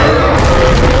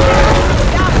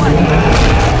 That one!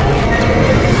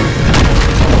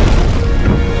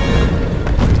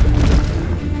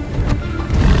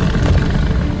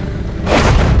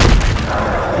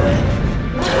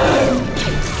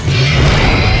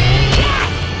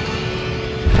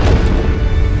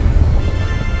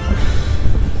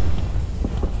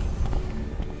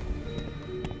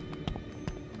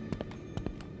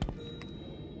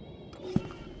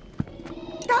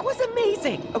 That was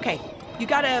amazing. Okay, you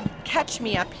gotta catch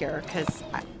me up here, because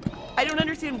I don't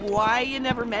understand why you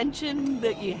never mentioned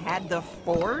that you had the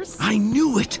Force. I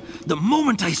knew it! The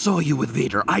moment I saw you with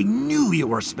Vader, I knew you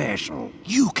were special.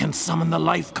 You can summon the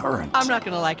life current. I'm not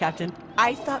gonna lie, Captain.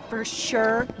 I thought for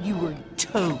sure you were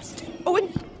toast. Oh,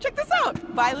 and check this out.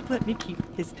 Violet let me keep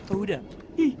his totem.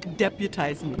 He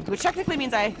deputized me, which technically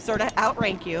means I sort of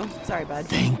outrank you. Sorry, bud.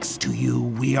 Thanks to you,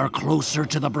 we are closer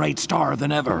to the Bright Star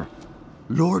than ever.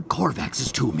 Lord Korvax's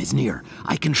tomb is near.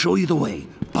 I can show you the way,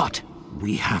 but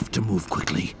we have to move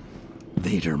quickly.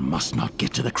 Vader must not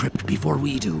get to the crypt before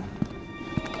we do.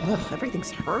 Ugh,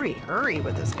 everything's hurry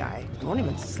with this guy. I won't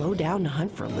even slow down to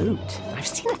hunt for loot. I've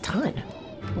seen a ton,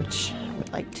 which I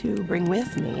would like to bring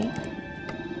with me.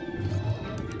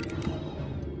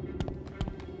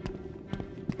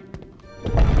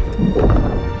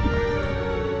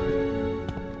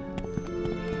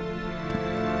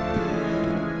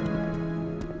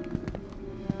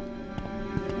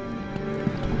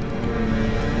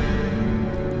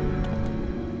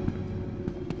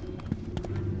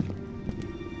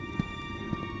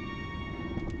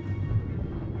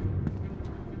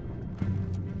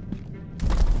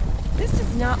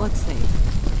 not. Let's see.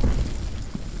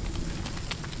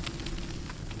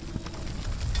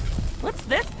 What's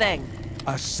this thing?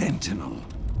 A sentinel.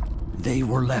 They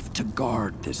were left to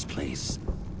guard this place.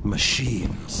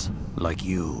 Machines like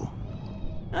you.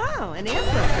 Oh, an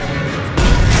ancestor.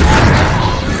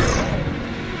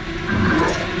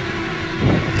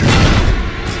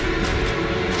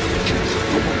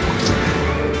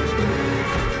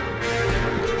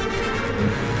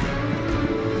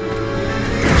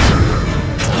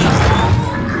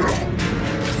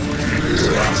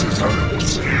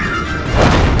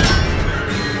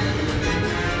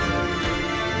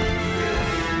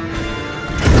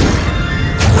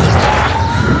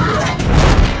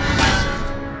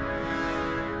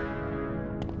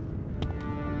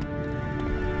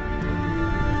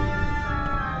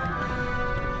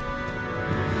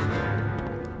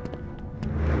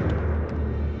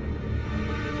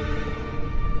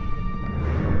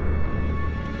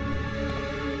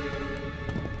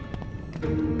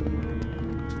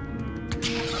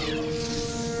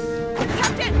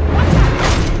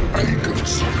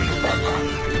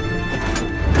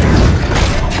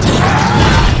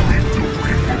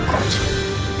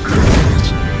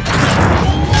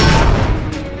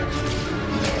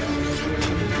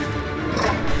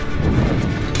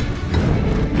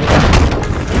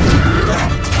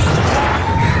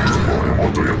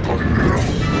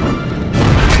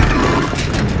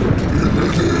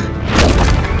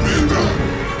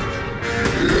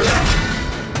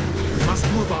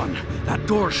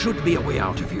 Should be a way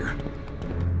out of here.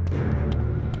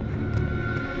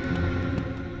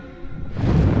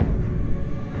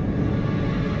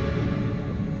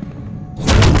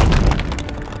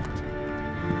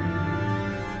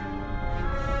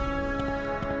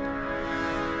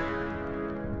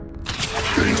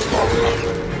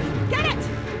 Get it!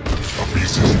 The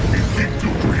pieces we think you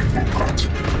dream will cut.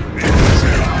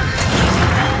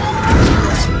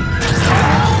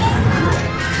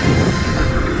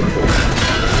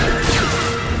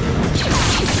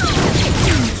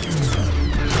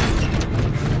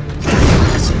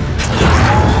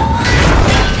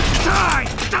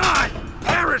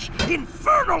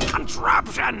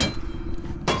 Contraption!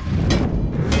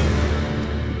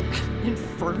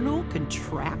 Infernal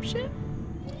contraption?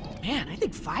 Man, I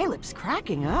think Philip's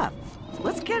cracking up. So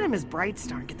let's get him his bright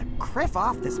star and get the criff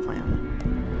off this planet.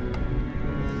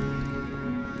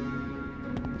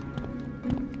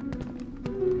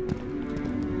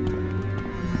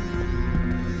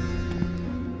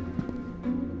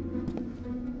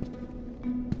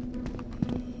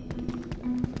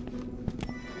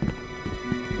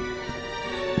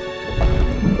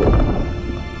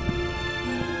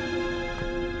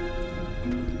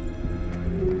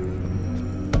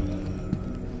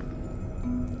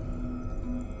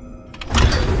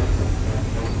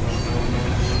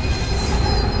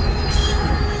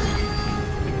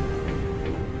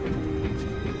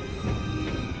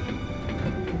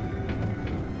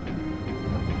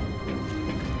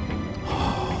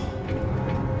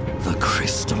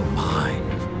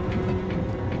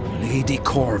 Lady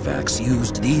Corvax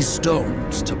used these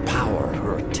stones to power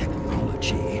her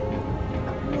technology.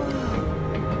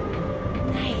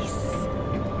 Whoa. Nice.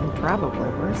 And probably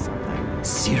worth something.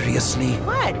 Seriously?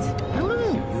 What?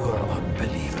 You're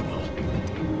unbelievable.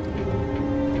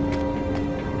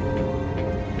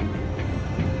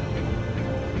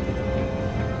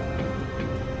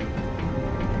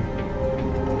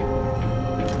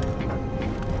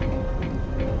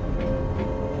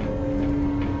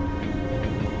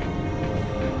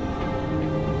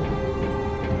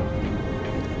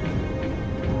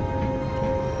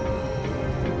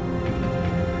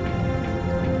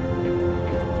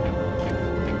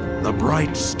 The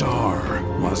bright star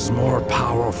was more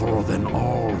powerful than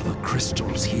all the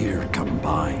crystals here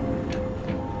combined.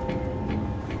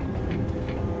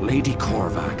 Lady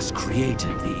Corvax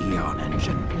created the Eon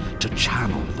engine to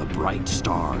channel the bright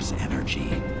star's energy.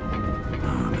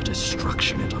 The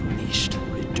destruction it unleashed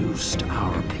reduced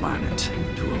our planet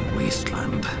to a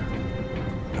wasteland.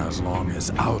 As long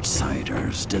as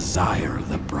outsiders desire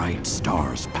the bright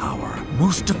star's power,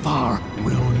 Mustafar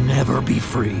will never be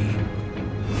free.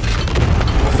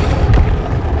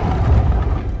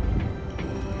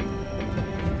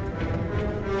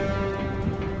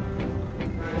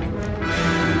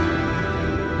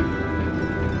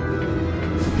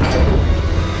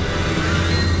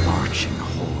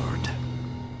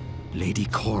 Lady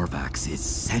Corvax's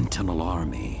Sentinel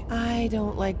army. I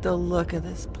don't like the look of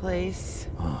this place.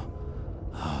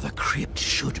 The crypt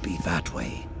should be that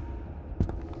way.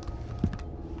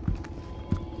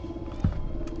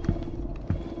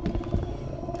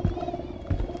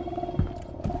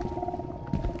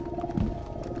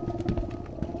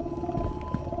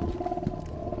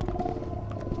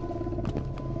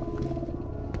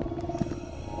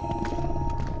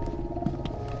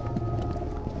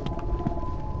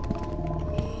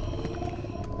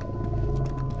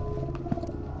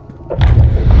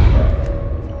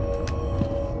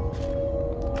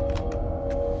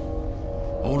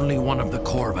 of the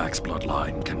Korvax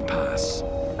bloodline can pass.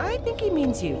 I think he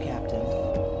means you, Captain.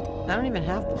 I don't even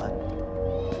have blood.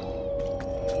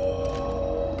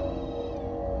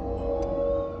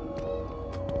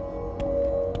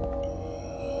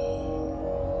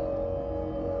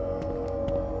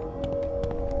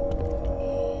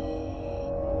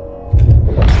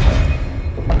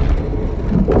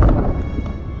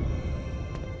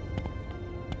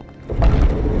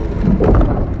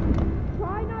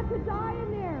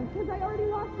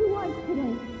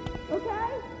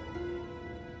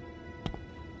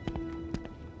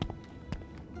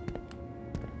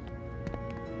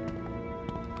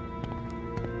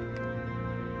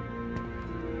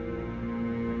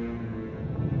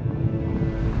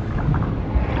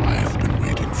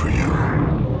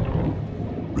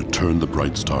 Return the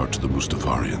Bright Star to the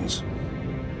Mustafarians.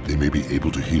 They may be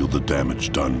able to heal the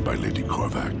damage done by Lady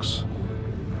Korvax.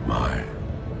 My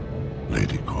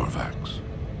Lady Korvax.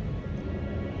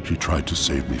 She tried to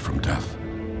save me from death.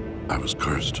 I was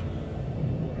cursed.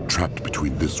 Trapped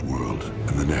between this world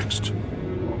and the next.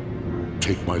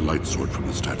 Take my light sword from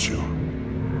the statue.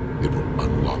 It will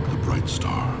unlock the Bright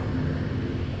Star.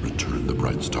 Return the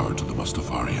Bright Star to the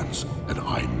Mustafarians, and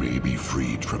I may be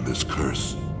freed from this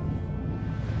curse.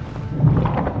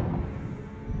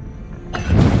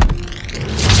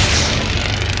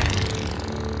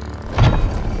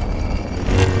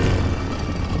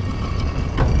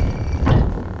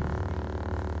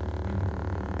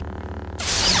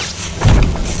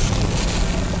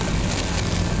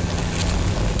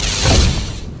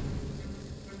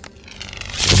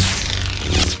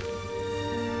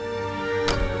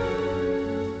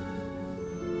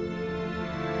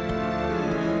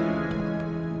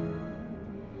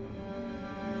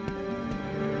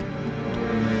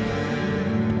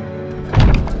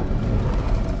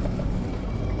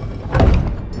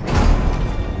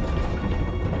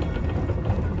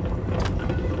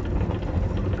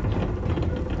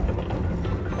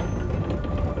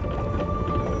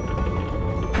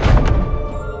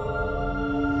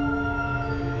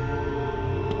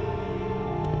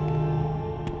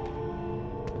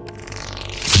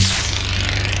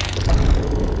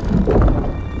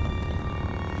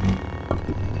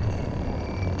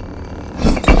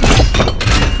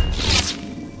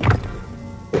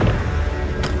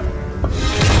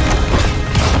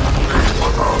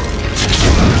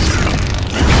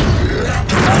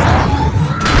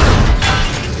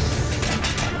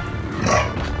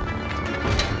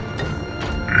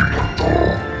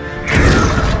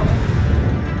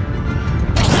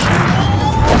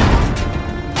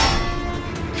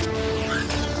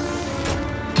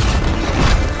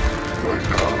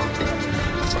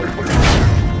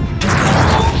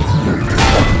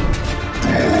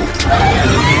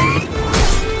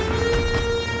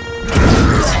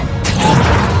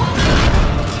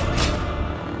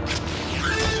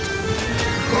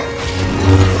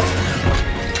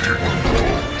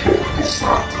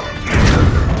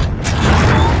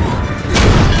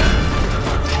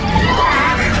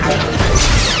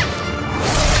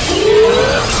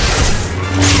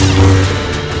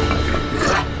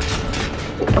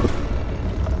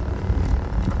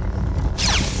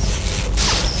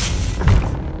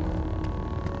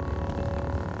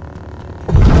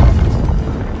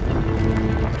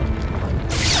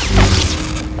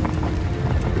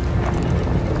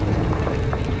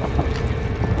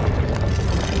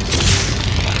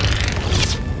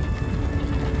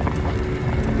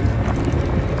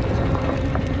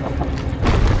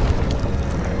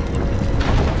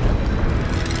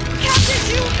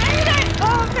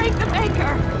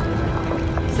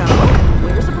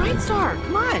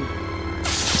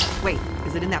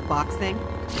 box thing?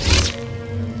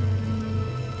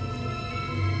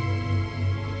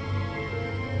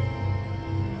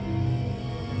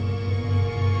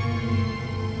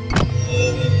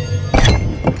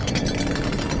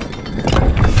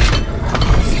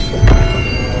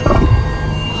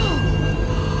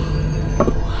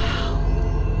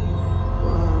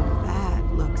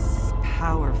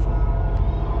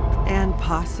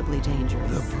 Possibly dangerous.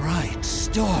 The bright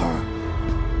star.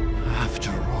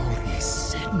 After all these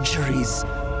centuries.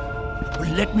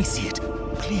 Let me see it,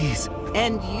 please.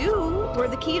 And you were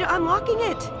the key to unlocking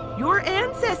it. Your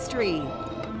ancestry.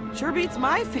 Sure beats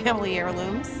my family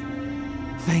heirlooms.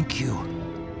 Thank you.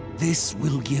 This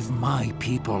will give my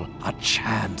people a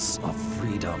chance of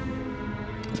freedom.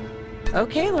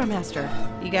 Okay, Lord Master.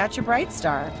 You got your bright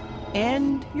star.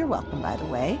 And you're welcome, by the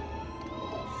way.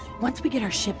 Once we get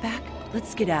our ship back,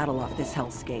 let's skedaddle off this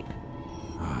hellscape.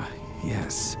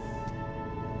 Yes.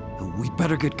 We'd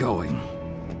better get going.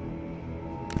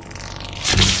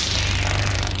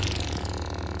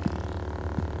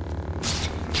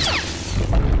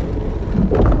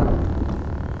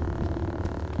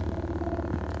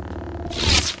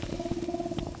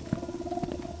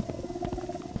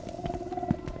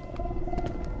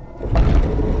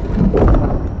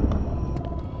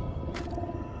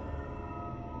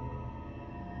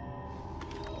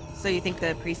 So you think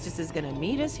the priestess is gonna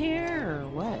meet us here, or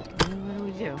what? What do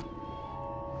we do?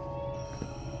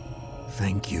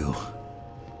 Thank you.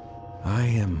 I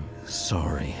am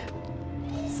sorry.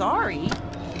 Sorry?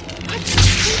 What?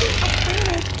 Saving a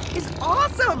planet is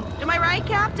awesome! Am I right,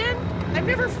 Captain? I've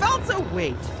never felt so...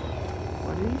 Wait.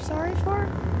 What are you sorry for?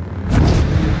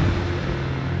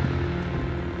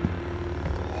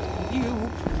 You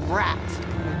rat.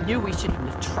 I knew we shouldn't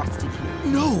have trusted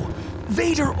you. No!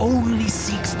 Vader only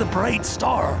seeks the bright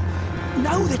star.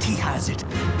 Now that he has it,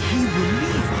 he will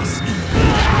leave us in...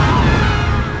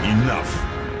 Enough!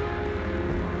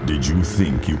 Did you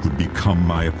think you could become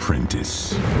my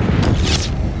apprentice?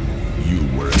 You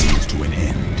were a means to an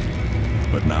end,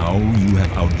 but now you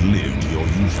have outlived your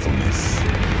usefulness.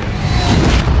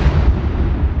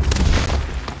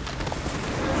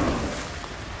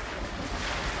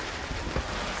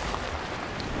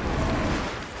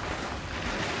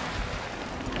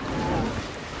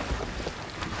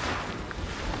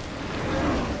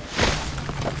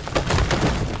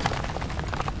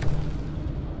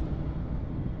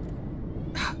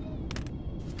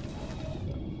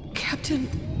 Captain...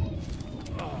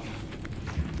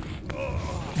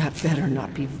 That better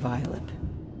not be Violet.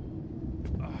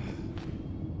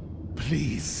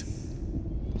 Please.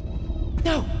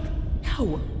 No!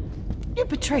 No! You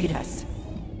betrayed us.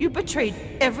 You betrayed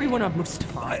everyone on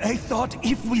Mustafar. I thought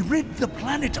if we rid the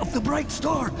planet of the bright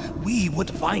star, we would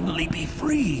finally be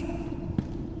free.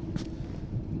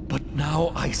 But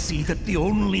now I see that the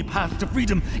only path to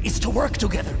freedom is to work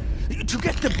together. To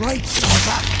get the bright star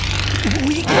back.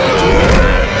 We can...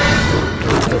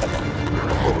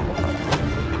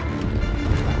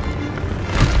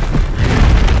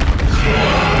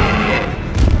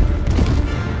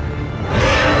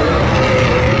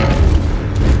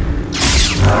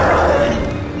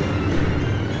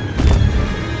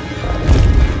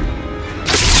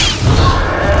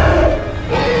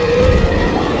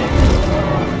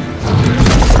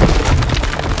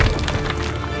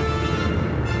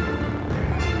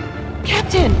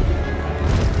 Captain!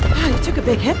 Oh, you took a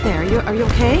big hit there. Are you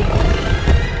okay?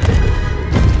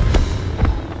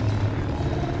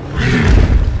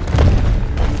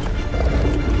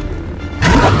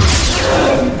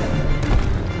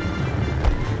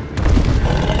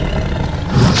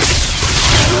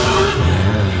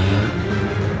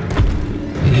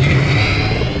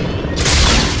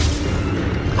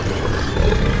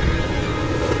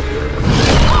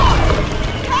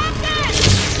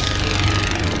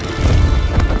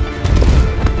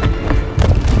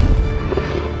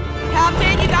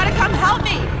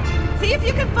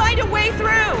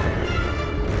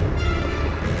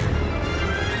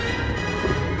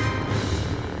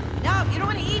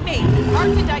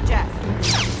 Hard to digest.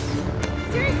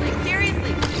 Seriously.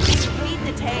 I hate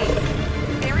the taste.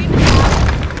 Very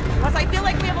bad. Plus, I feel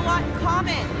like we have a lot in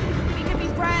common. We can be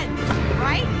friends,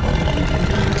 right?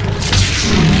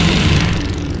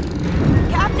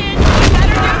 Captain, you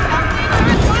better do something. We're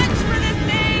at lunch for this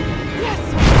thing. Yes.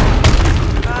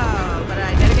 Oh, but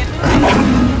I better get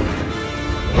moving.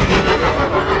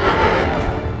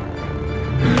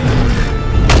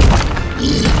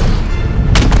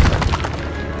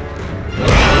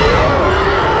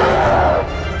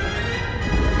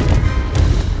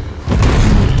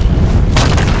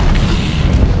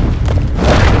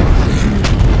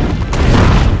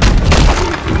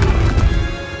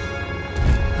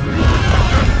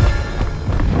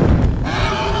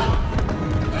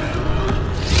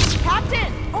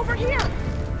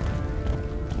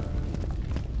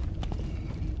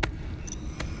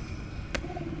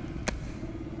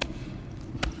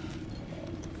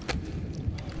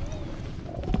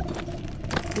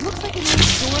 It looks like a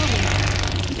nice doorway.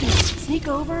 We can sneak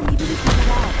over, maybe we can get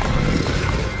out.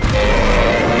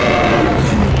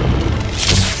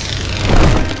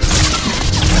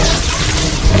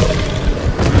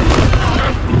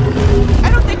 I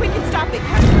don't think we can stop it,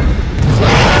 Captain.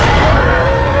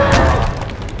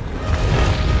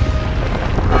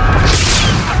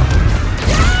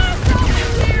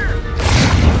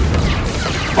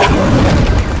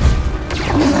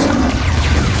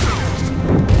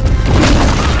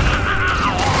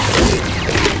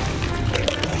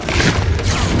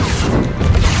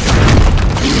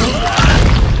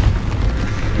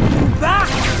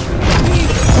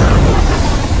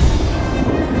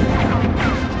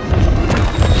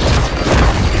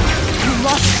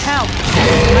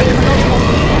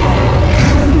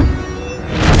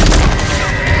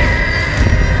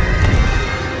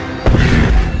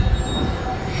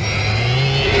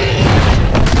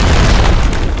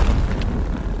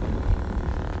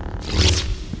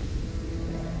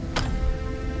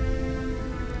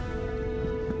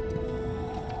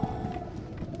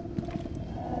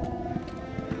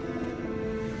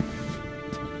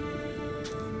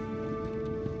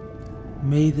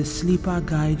 May the sleeper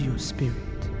guide your spirit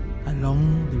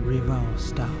along the river of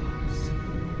stars.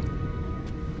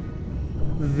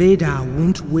 Vader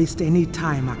won't waste any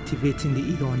time activating the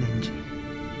Eon engine.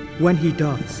 When he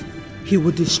does, he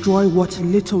will destroy what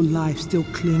little life still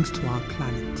clings to our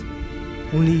planet.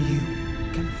 Only you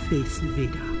can face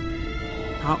Vader.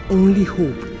 Our only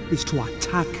hope is to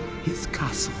attack his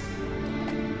castle.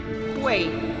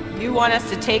 Wait, you want us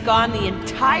to take on the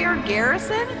entire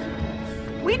garrison?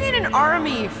 We need an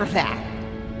army for that.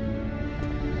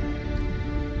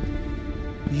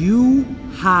 You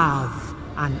have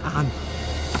an army.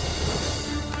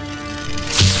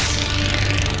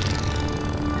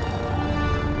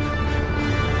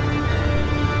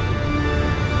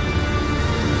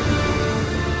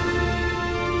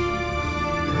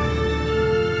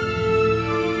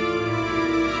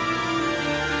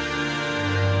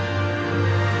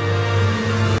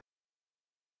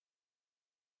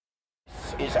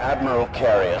 Is Admiral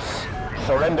Carius.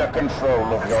 Surrender control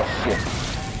of your ship.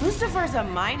 Mustafar's a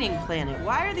mining planet.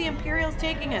 Why are the Imperials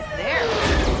taking us there?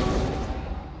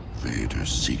 Vader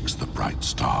seeks the bright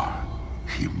star.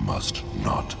 He must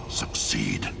not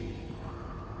succeed.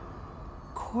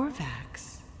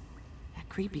 Korvax? That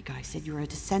creepy guy said you were a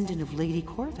descendant of Lady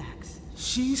Korvax.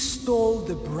 She stole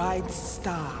the bright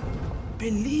star,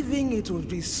 believing it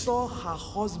would restore her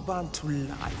husband to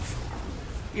life.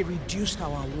 It reduced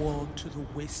our world to the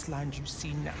wasteland you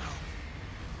see now.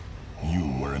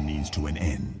 You were a means to an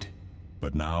end,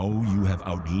 but now you have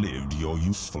outlived your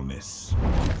usefulness.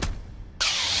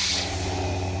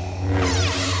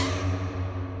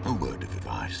 A word of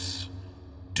advice.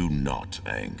 Do not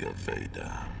anger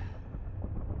Vader.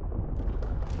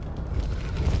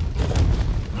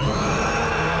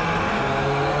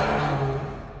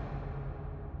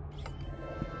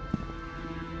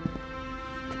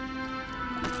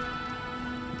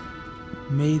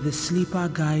 May the sleeper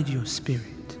guide your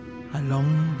spirit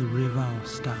along the river of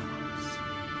stars.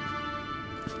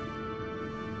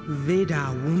 Vader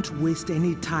won't waste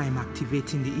any time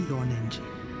activating the Eon engine.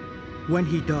 When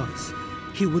he does,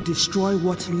 he will destroy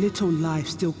what little life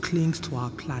still clings to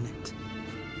our planet.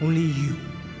 Only you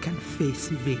can face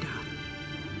Vader.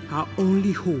 Our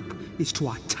only hope is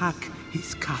to attack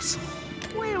his castle.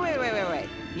 Wait.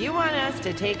 You want us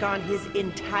to take on his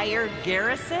entire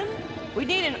garrison? We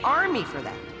need an army for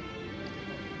that.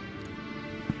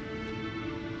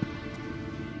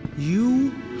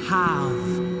 You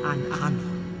have an army.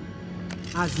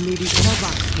 As Lady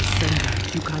Korvax's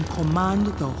descendant, you can command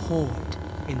the Horde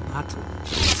in battle.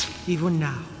 Even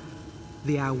now,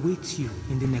 they await you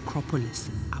in the necropolis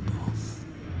above.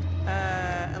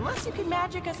 Unless you can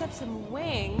magic us up some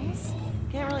wings,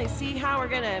 can't really see how we're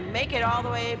gonna make it all the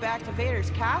way back to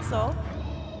Vader's castle.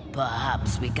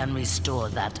 Perhaps we can restore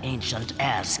that ancient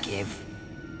air skiff.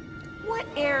 What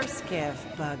air skiff,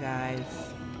 Bug Eyes?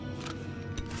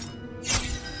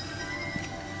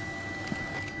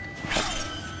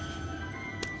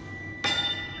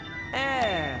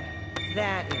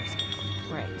 That air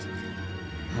skiff, right.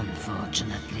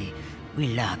 Unfortunately,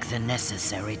 we lack the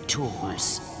necessary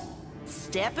tools.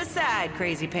 Step aside,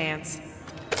 crazy pants.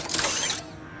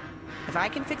 If I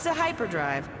can fix a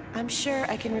hyperdrive, I'm sure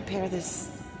I can repair this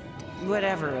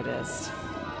whatever it is.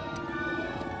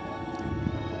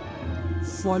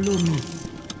 Follow me.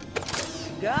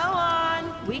 Go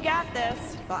on! We got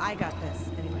this. Well, I got this,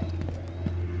 anyway.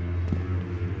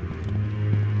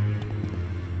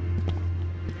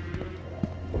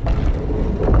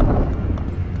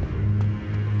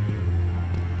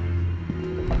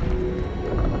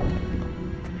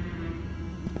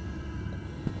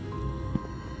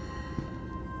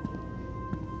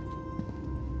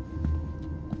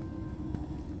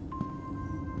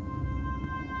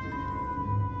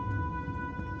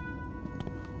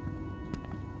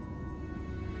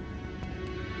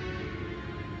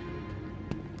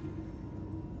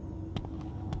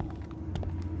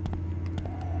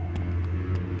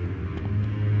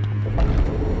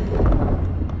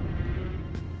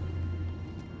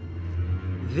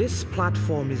 This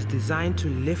platform is designed to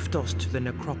lift us to the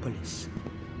necropolis.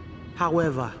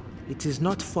 However, it is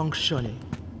not functioning.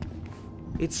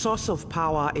 Its source of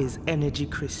power is energy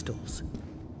crystals.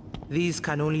 These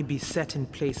can only be set in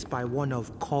place by one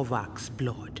of Korvax's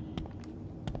blood.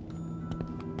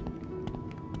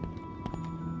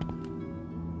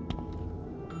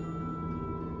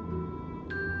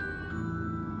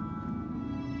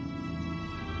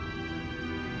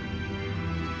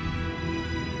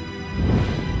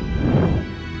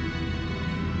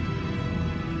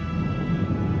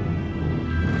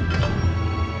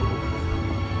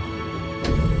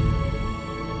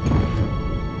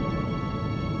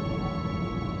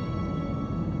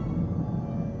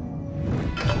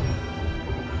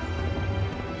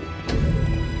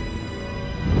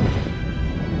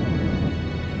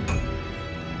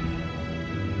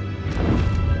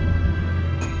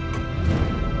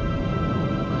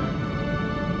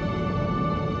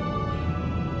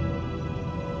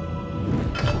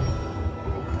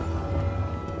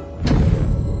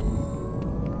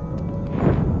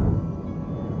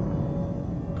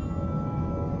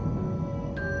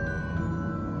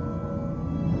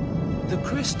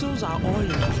 crystals are all in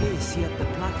place, yet the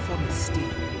platform is still.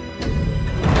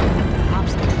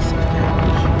 Perhaps there is some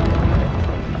damage.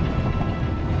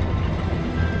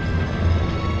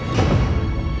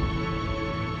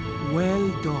 Well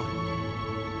done.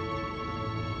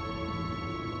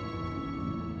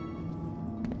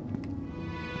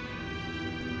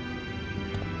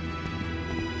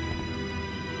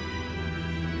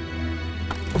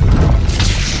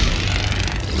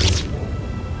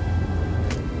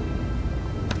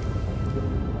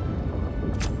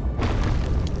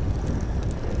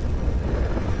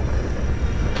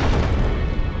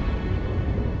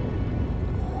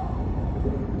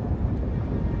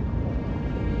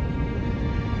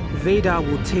 Vader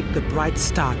will take the Bright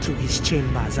Star to his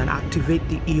chambers and activate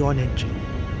the Eon engine.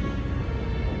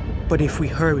 But if we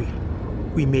hurry,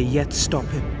 we may yet stop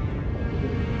him.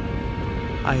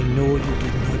 I know you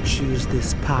did not choose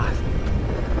this path,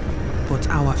 but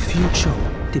our future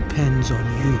depends on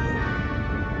you.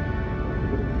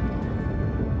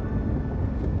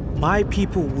 My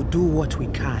people will do what we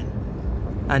can,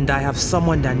 and I have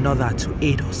summoned another to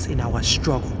aid us in our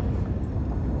struggle.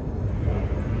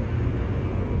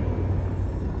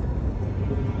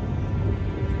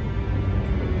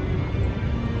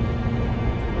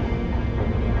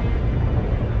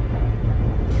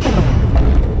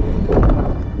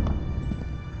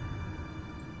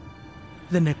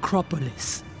 The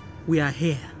necropolis. We are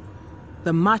here.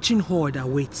 The marching horde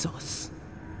awaits us.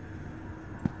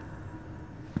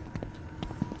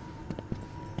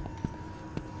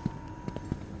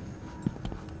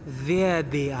 There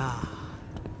they are.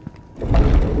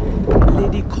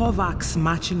 Lady Korvax's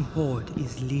marching horde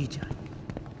is Legion.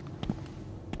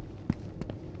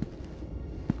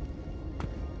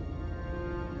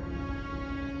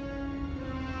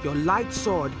 Your light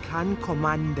sword can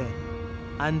command them.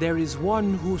 And there is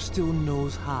one who still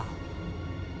knows how.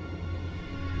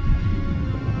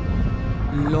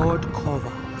 Lord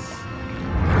Korvax,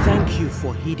 thank you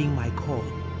for heeding my call.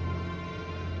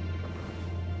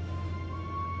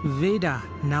 Vader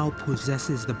now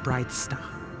possesses the Bright Star.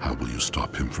 How will you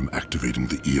stop him from activating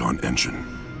the Eon engine?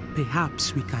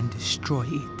 Perhaps we can destroy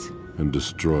it. And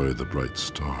destroy the Bright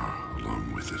Star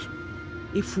along with it.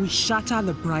 If we shatter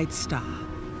the Bright Star,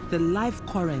 the life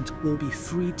current will be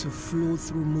free to flow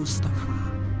through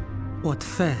Mustafa. But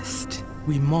first,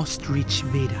 we must reach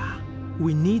Vader.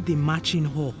 We need the marching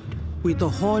horde. With the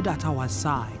horde at our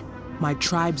side, my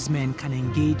tribesmen can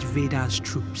engage Vader's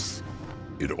troops.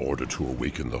 In order to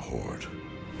awaken the horde,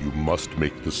 you must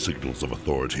make the signals of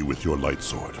authority with your light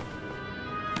sword.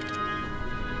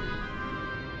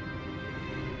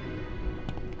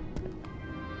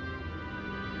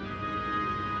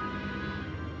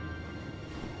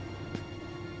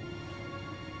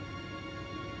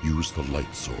 Use the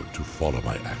light sword to follow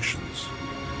my actions.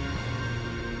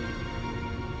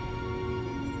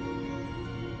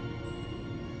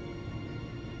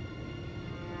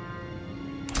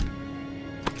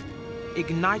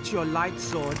 Ignite your light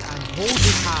sword and hold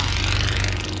it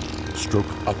high.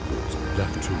 Stroke upwards,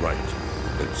 left to right,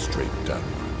 then straight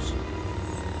downwards.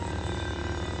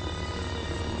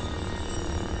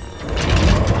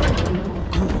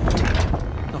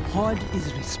 Good. The horde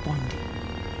is responding.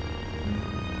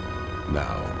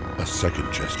 Now, a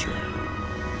second gesture.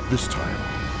 This time,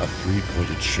 a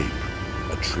three-pointed shape,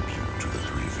 a tribute to the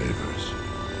three favors.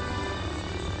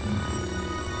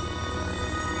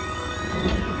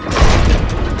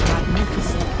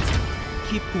 Magnificent.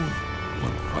 Keep moving.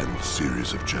 One final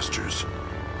series of gestures.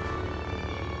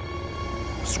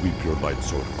 Sweep your light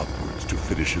sword upwards to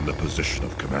finish in the position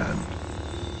of command.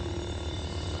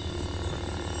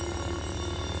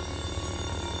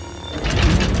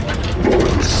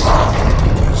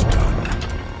 It is done.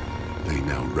 They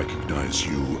now recognize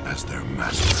you as their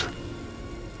master.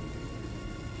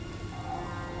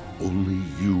 Only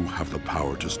you have the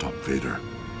power to stop Vader.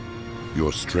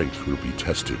 Your strength will be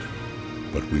tested,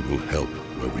 but we will help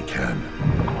where we can.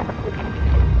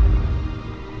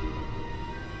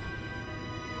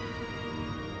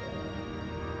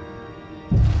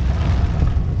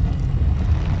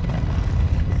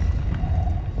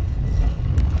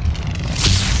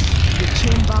 The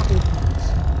chamber opens.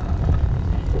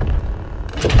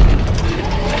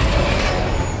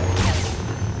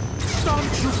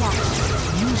 Stormtrooper,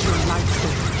 use your light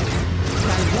sword.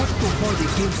 Direct the horde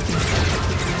against him.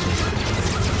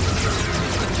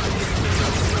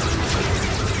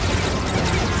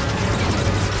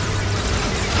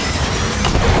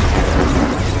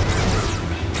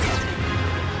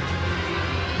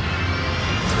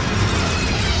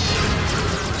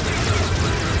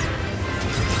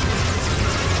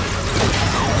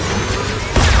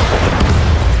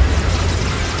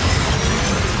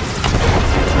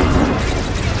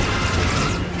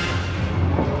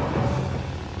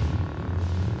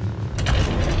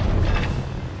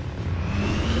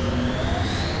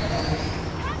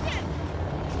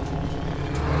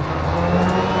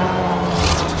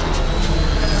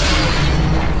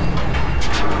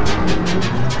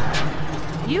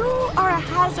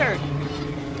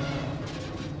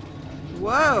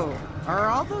 Whoa! Are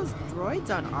all those droids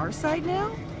on our side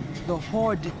now? The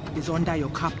Horde is under your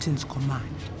captain's command.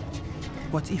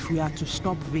 But if we are to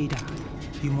stop Vader,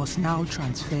 you must now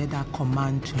transfer that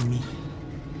command to me.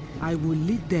 I will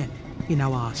lead them in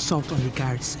our assault on the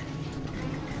garrison.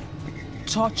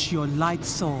 Touch your light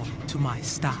sword to my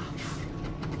staff.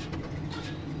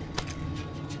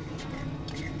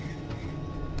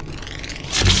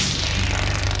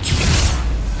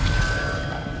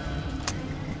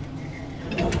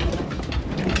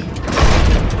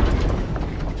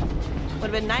 Would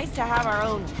have been nice to have our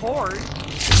own Horde.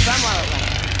 Somewhere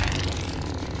around.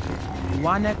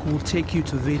 Wanek will take you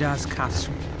to Vader's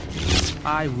castle.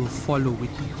 I will follow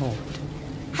with the Horde.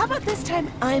 How about this time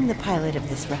I'm the pilot of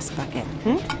this rust bucket?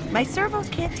 My servos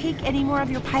can't take any more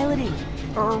of your piloting.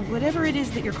 Or whatever it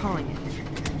is that you're calling it.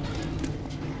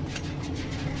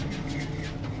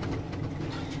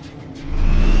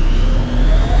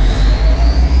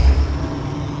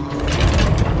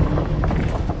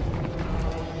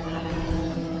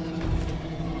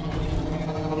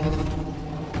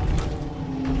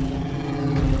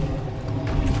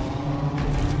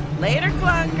 Later,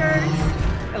 clunkers!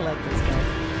 I like those guys.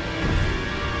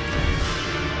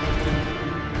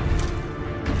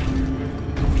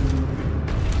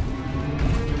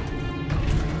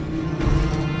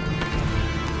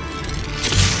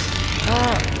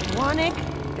 Wanik,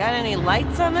 got any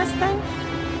lights on this thing?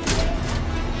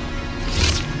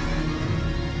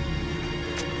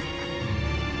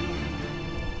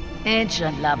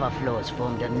 Ancient lava flows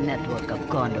formed a network of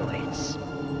conduits.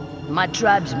 My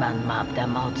tribesmen mapped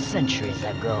them out centuries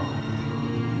ago.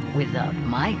 Without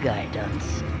my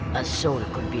guidance, a soul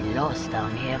could be lost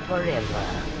down here forever.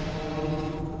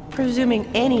 Presuming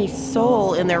any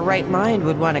soul in their right mind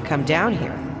would want to come down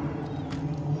here.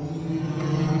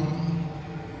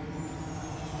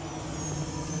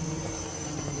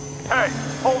 Hey,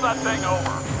 pull that thing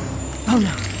over. Oh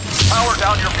no. Power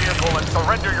down your vehicle and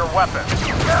surrender your weapon.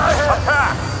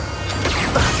 Attack!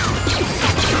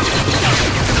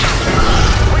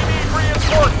 We need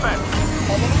reinforcements!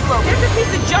 Does this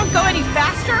piece of junk go any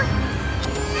faster?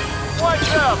 Wipe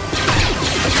them!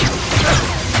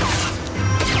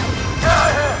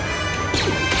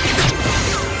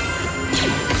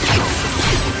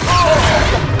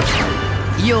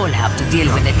 You'll have to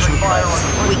deal with the troopers.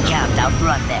 We can't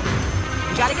outrun them.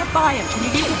 You gotta get by him. Can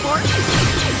you do support?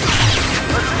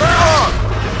 Let's turn on!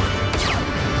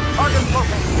 Target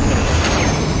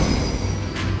located.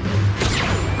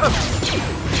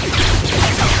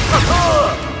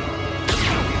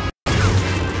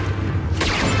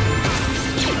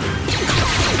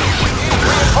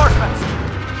 Reinforcements!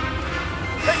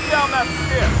 Take down that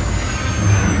skiff!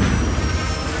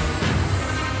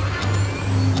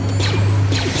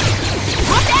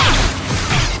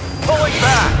 Pulling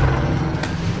back!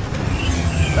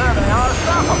 There they are,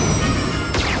 stop them!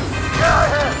 Get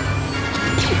ahead!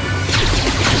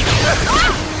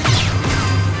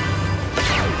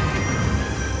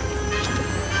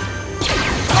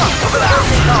 Over there!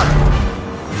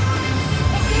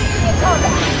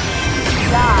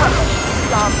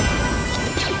 Stop!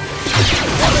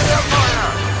 Enemy fire!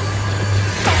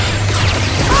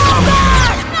 Oh,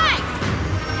 God! Nice!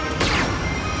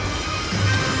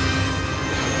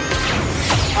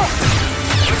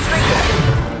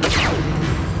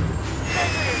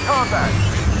 Combat!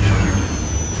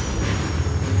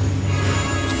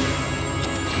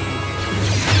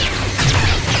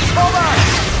 Hold on!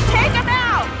 Take him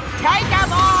out! Take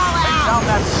them all out! Take down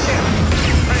that ship!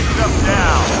 Take them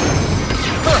down!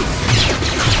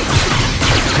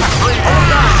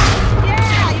 Hold on!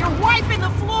 Yeah, you're wiping the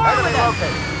floor Enemy with them!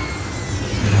 located!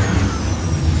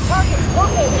 Target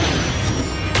located!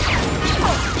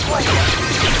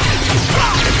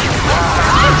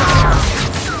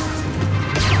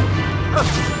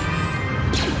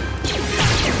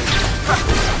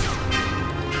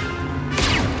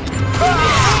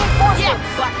 Yeah,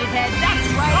 buckethead, that's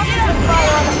right! Get a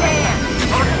fire on the fan!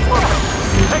 Target's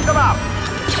located! Take them out!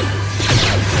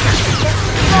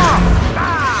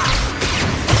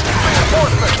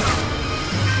 Reinforcements!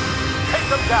 Take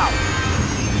them down!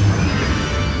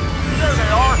 There they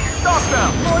are! Stop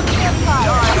them! More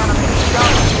fire!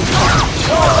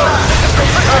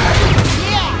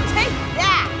 Yeah, take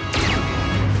that!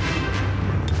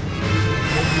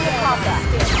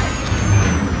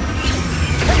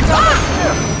 Take down that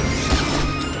ship!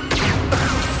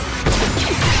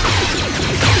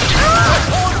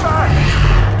 Pull it back!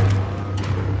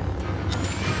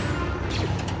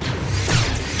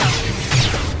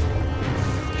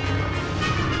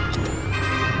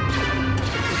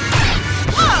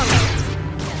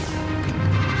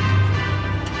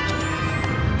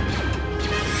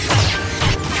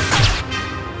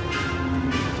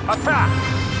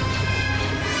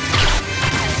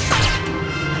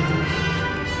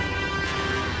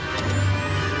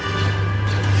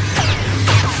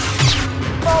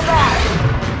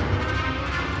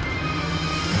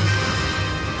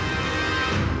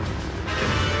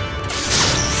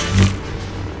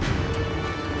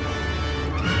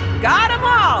 Got them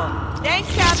all!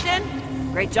 Thanks, Captain!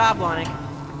 Great job, Wannick.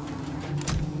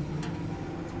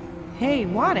 Hey,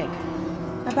 Wannick.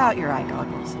 About your eye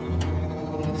goggles.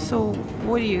 So,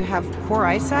 what do you have, poor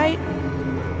eyesight?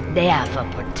 They are for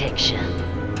protection.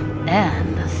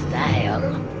 And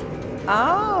style.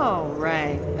 Oh,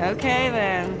 right. Okay,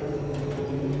 then.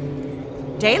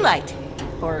 Daylight.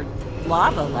 Or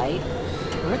lava light.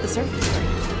 We're at the surface.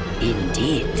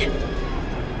 Indeed.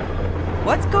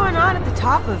 What's going on at the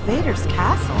top of Vader's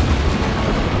castle?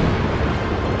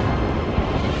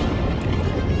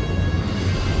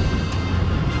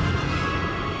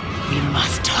 We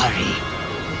must hurry.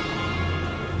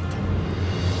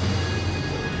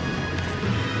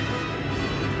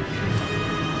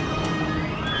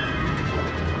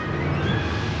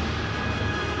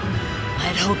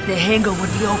 I'd hoped the hangar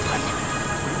would be open.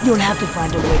 You'll have to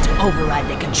find a way to override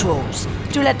the controls,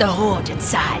 to let the Horde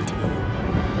inside.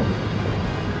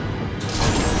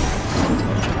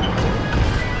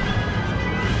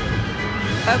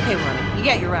 Okay, Ronnie, you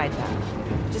get your ride back.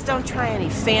 Just don't try any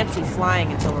fancy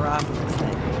flying until we're off of this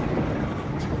thing.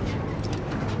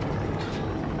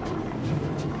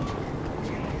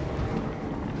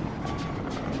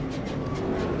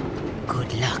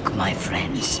 Good luck, my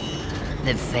friends.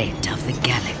 The fate of the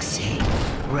galaxy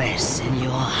rests in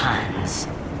your hands.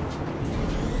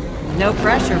 No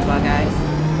pressure, Bug Eyes.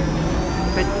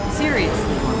 But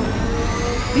seriously,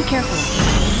 be careful.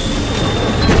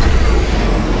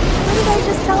 What did I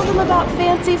just tell them about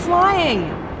fancy flying?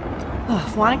 Oh,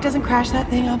 if Wannick doesn't crash that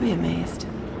thing, I'll be amazed.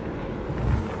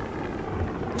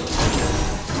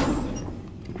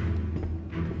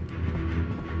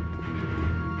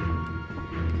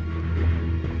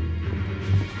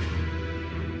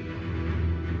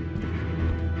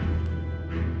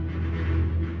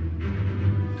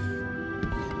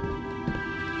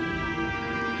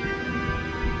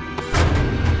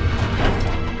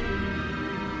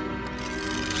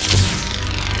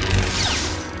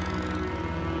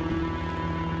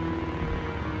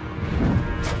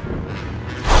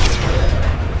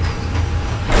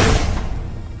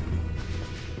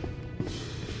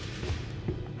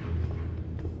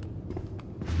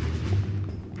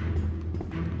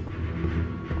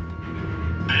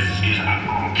 This is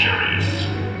Admiral Curious.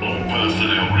 All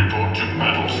personnel report to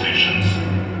battle stations.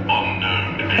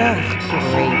 Unknown enemies are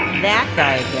surrounding. That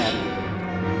guy again.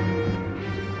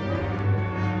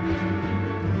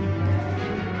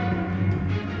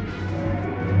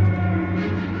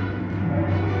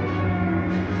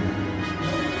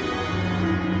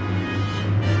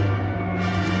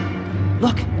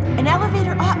 Look, an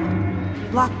elevator up!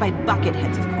 Blocked by bucket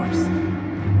heads, of course.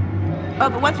 Oh,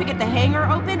 but once we get the hangar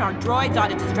open, our droids ought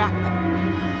to distract them.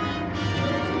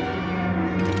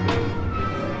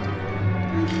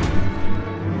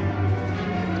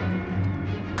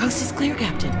 Coast is clear,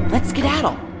 Captain. Let's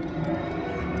skedaddle.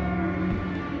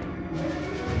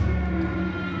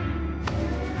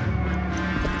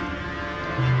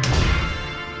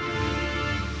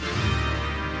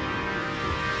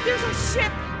 There's a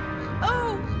ship!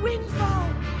 Oh, windfall!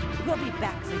 We'll be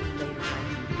back for you later.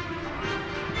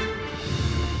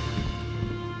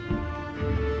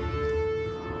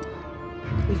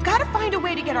 We've got to find a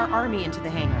way to get our army into the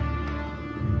hangar.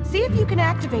 See if you can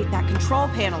activate that control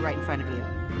panel right in front of you.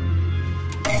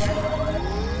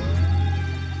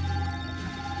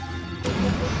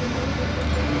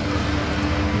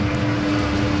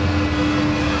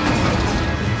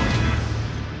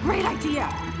 Great idea!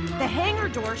 The hangar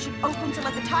door should open to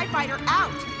let the TIE fighter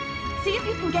out. See if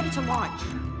you can get it to launch.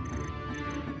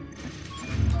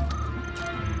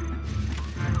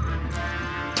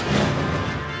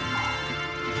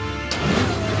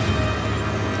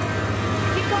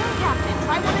 Keep going, Captain.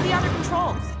 Try one of the other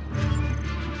controls.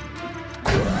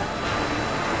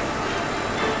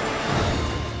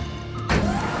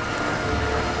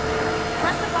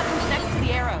 Press the buttons next to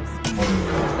the arrows.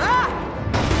 Ah!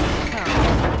 Oh.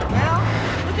 Well,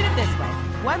 look at it this way.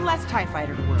 One less TIE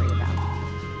fighter to worry about.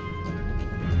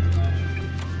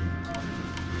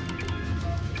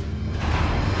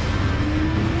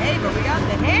 Hey, but we got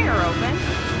the hangar open.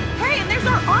 Hey, and there's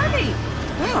our army!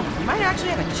 Well, we might actually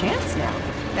have a chance now.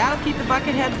 That'll keep the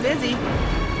bucketheads busy.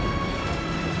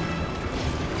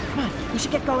 Come on, we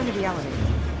should get going to the elevator.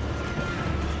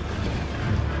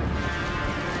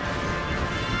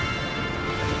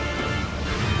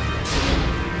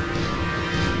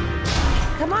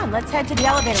 Come on, let's head to the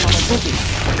elevator while we're busy.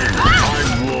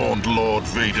 I warned Lord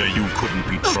Vader you couldn't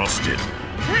be trusted.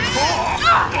 Whoa!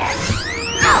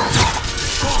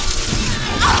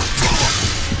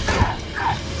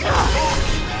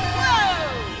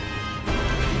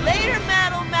 Later,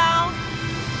 Metal Mouth!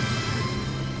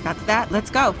 That's that. Let's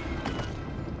go.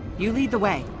 You lead the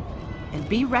way. And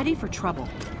be ready for trouble.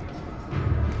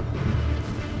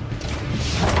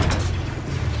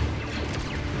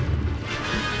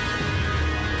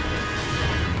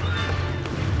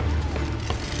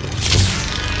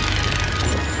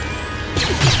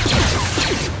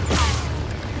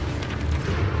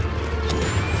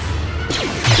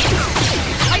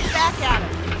 Right back at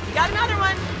him. You got another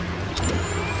one.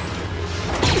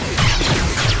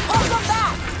 Hold them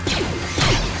back.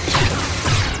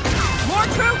 More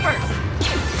troopers.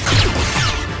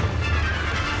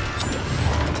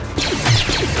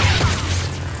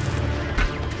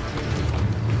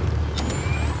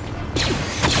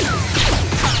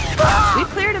 We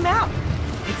cleared him out.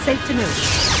 It's safe to move.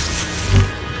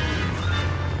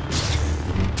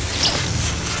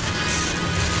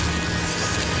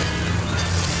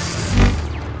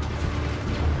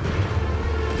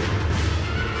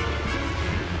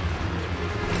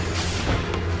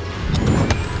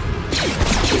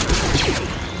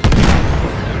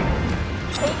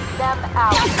 Take them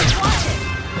out.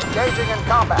 Engaging in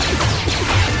combat.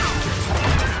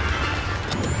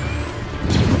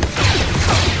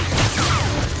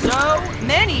 So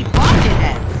many bucket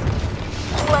heads.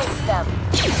 Place them.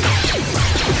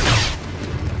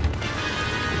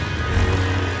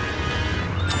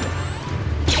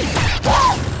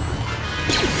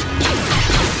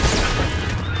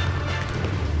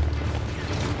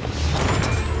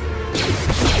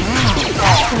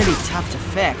 That's gonna be tough to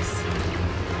fix.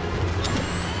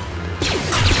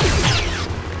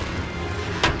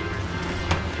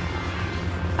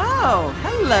 Oh,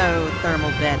 hello,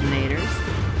 thermal detonators.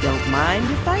 Don't mind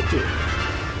if I do.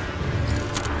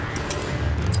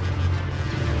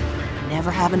 Never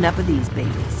have enough of these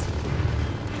babies.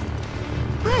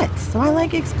 What? So I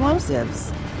like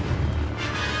explosives.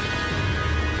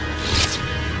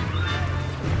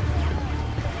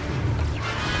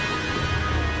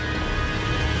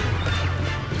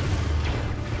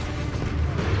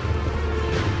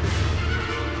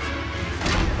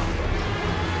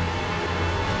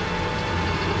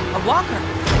 A walker.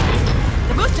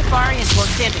 The Mustafarians won't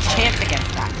stand a chance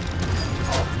against that.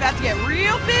 It's about to get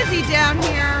real busy down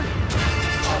here.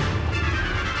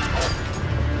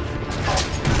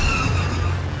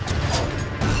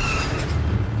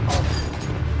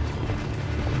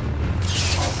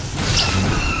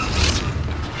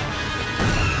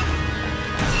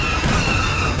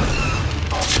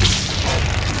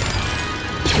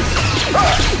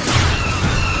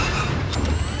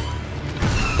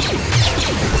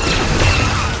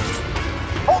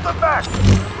 Hold them back!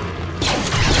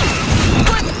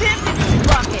 Put this in this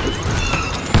bucket!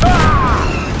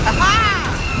 Ah! Aha!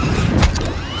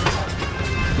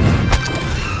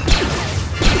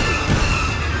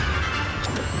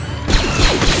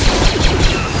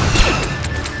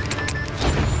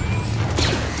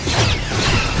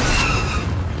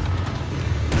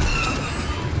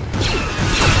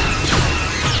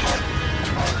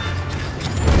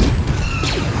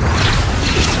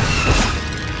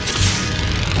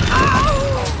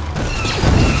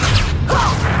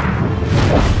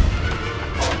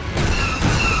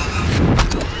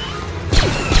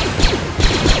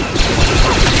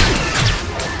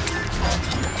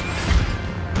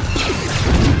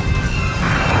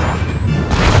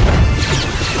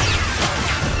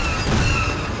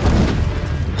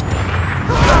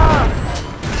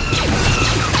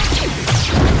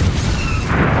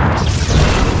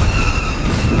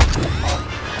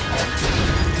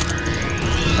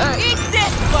 Eat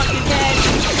this, buckethead!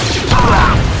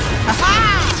 Aha!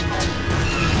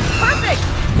 Perfect!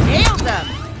 Nailed them!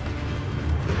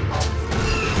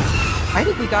 I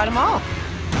think we got them all.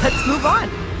 Let's move on.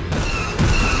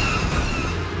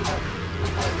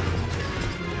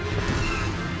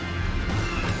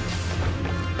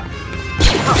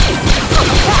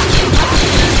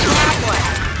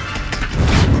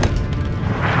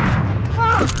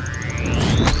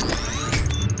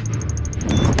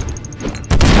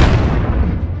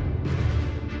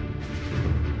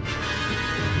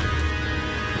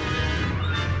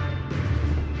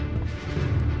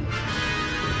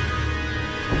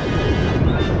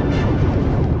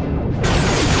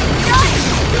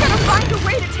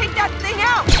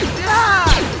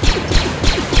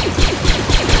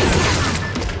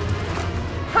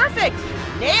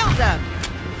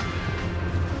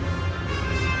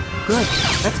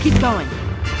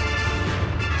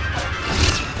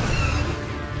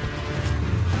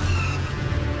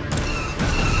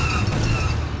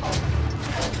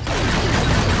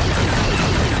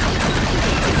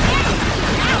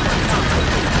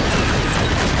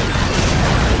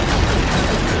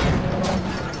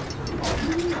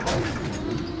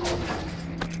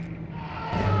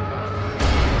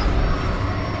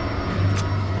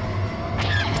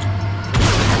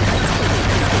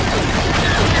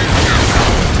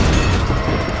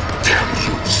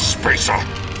 traitor!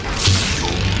 You'll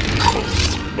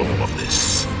cause all of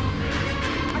this.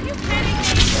 Are you kidding me?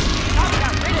 Oh, we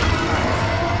got rid of this guy.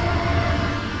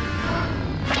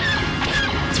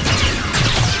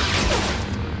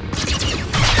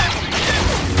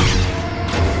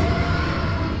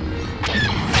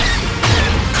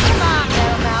 Come on,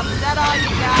 Metalmouth. Is that all you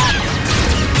got?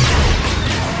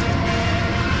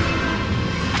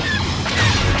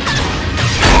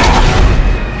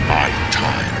 I'm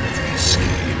tired of this game.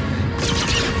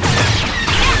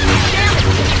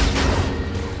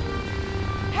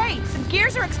 Hey, some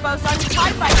gears are exposed on your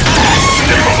TIE fighter.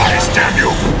 Stabilize, damn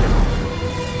you!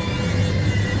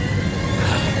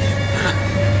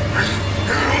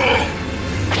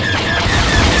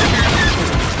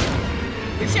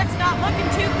 Your ship's not looking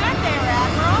too good there,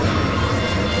 Admiral.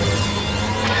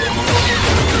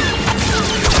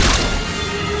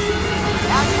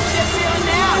 How's your ship feeling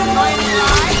now? Enjoying the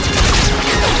ride?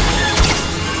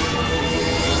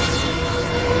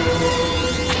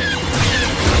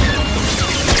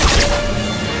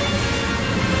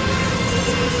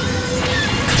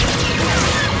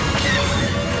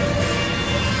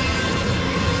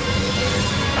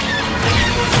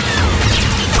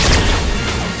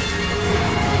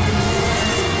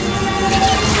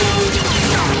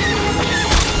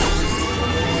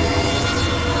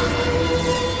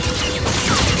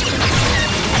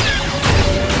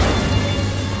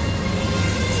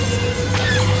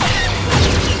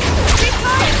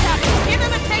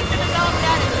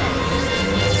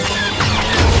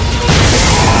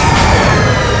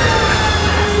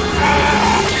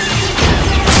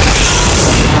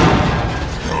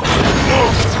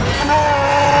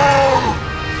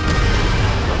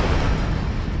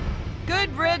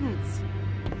 Good riddance.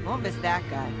 Won't miss that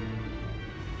guy.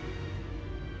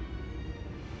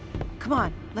 Come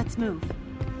on, let's move.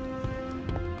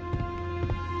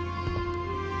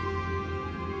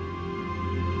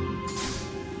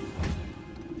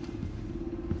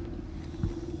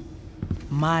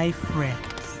 My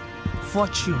friends,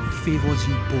 fortune favors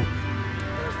you both.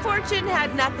 Fortune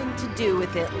had nothing to do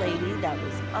with it, lady. That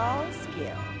was all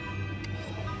skill.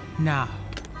 Now,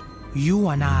 you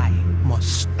and I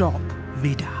must stop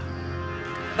Vader.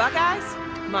 Buckeyes?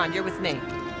 Come on, you're with me.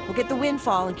 We'll get the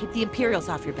windfall and keep the Imperials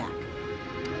off your back.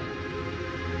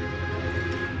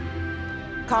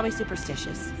 Call me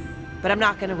superstitious, but I'm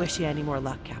not gonna wish you any more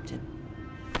luck, Captain.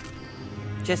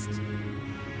 Just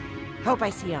hope I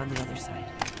see you on the other side.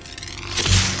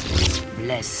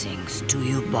 Blessings to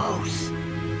you both.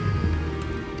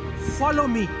 Follow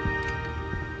me.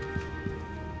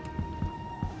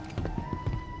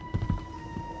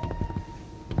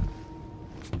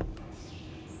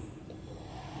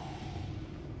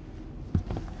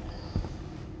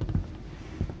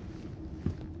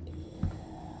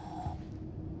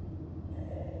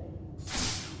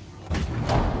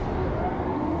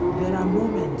 There are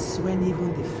moments when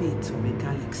even the fate of a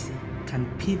galaxy can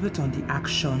pivot on the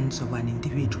actions of an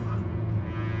individual.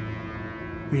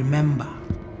 Remember,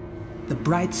 the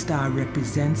bright star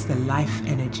represents the life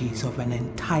energies of an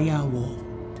entire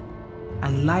world,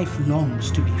 and life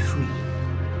longs to be free.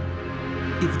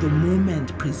 If the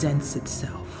moment presents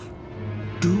itself,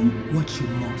 do what you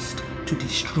must to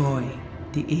destroy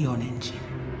the Aeon engine.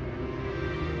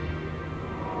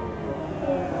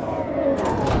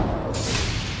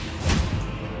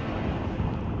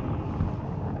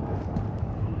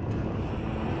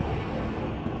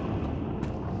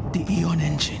 The Aeon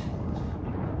engine.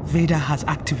 Vader has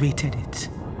activated it.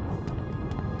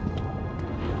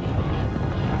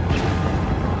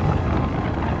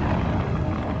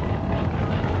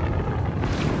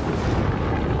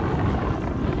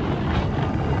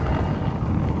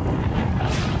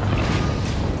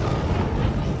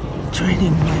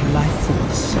 Draining my life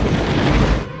force.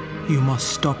 You must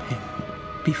stop him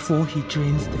before he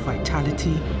drains the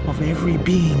vitality of every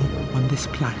being on this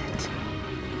planet.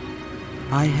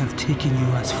 I have taken you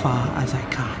as far as I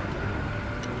can.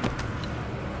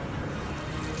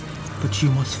 But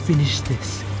you must finish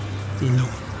this alone.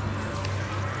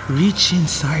 Reach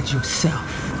inside yourself.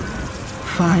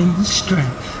 Find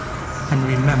strength. And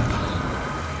remember,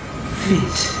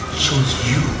 fate chose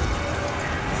you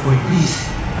for a reason.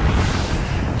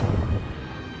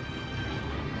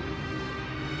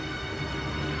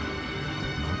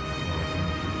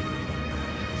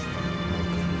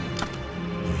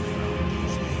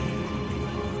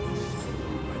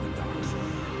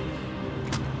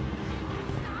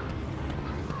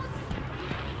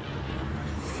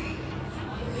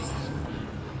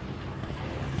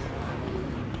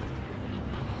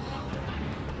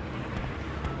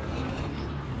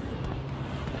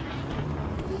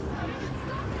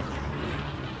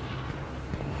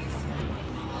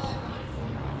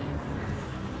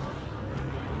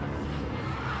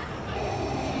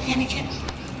 Anakin,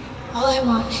 all I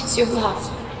want is your love.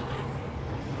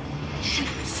 And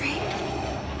I'm afraid.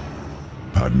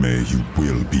 Padme, you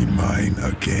will be mine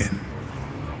again.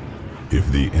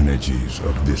 If the energies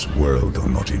of this world are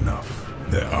not enough,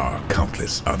 there are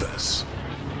countless others.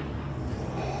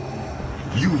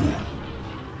 You!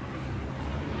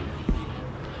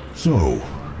 So,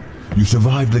 you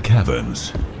survived the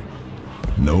caverns.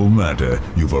 No matter,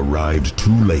 you've arrived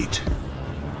too late.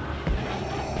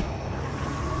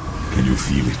 Can you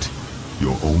feel it?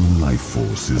 Your own life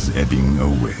force is ebbing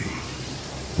away.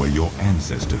 Where your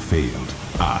ancestor failed,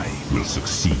 I will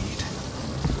succeed.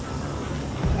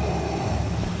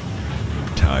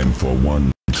 Time for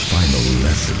one final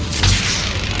lesson.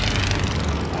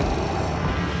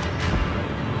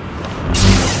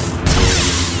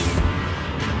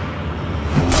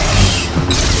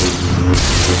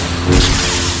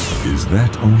 Is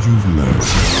that all you've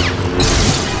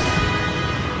learned?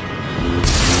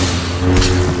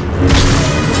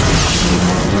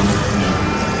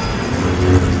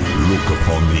 Look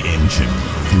upon the engine.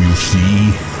 Do you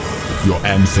see? Your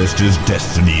ancestors'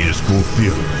 destiny is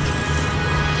fulfilled.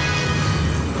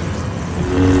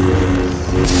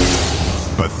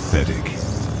 Pathetic.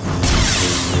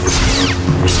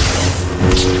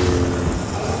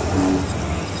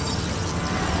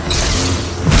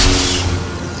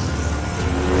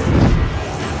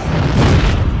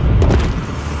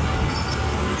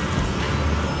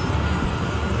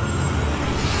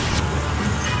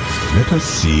 Let us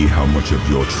see how much of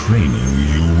your training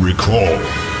you recall.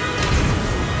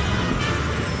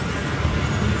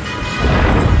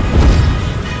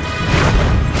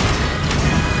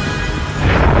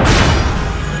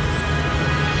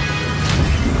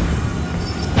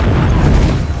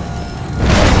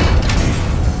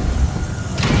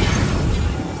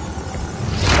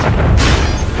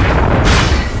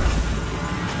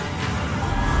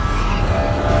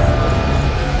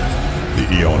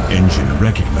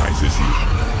 Recognizes you.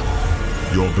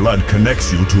 Your blood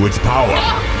connects you to its power.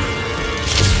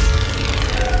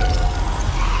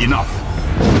 Enough.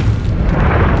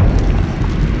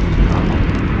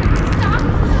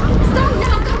 Stop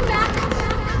now, come back.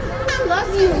 I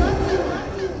love you.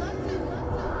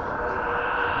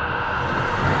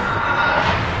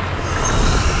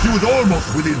 She was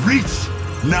almost within reach.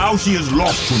 Now she is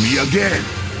lost to me again.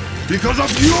 Because of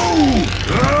you!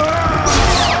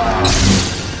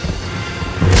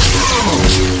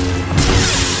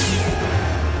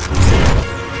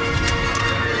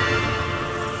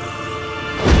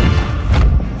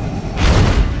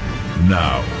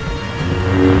 Now,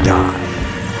 die.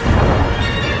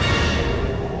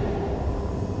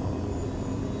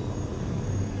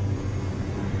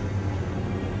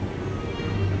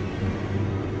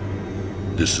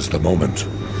 This is the moment.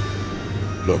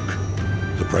 Look,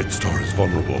 the Bright Star is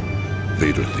vulnerable.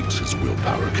 Vader thinks his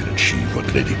willpower can achieve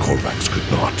what Lady Corvax could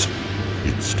not.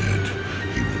 Instead,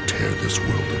 he will tear this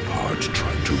world apart,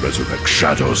 trying to resurrect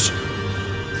shadows.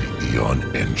 The Eon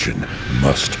engine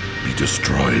must be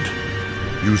destroyed.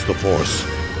 Use the Force.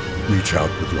 Reach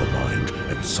out with your mind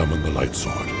and summon the Light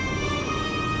Sword.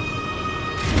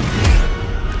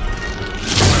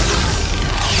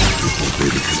 Before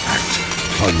Vader can act,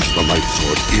 plunge the Light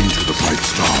Sword into the Bright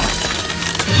Star.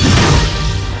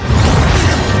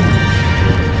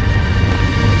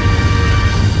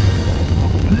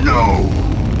 No!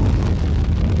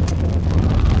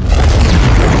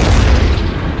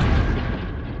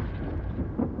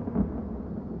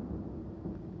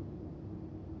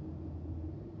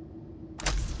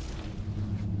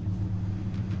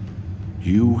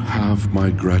 You have my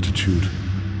gratitude.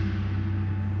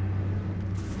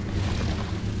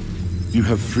 You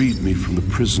have freed me from the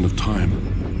prison of time.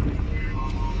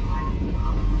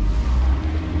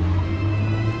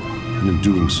 And in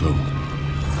doing so,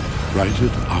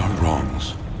 righted our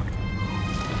wrongs.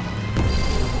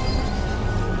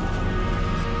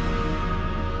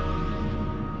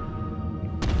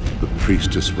 The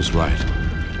priestess was right.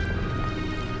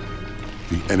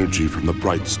 The energy from the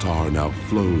Bright Star now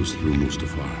flows through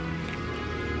Mustafar.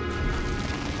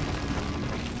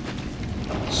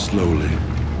 Slowly,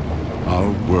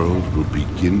 our world will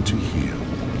begin to heal.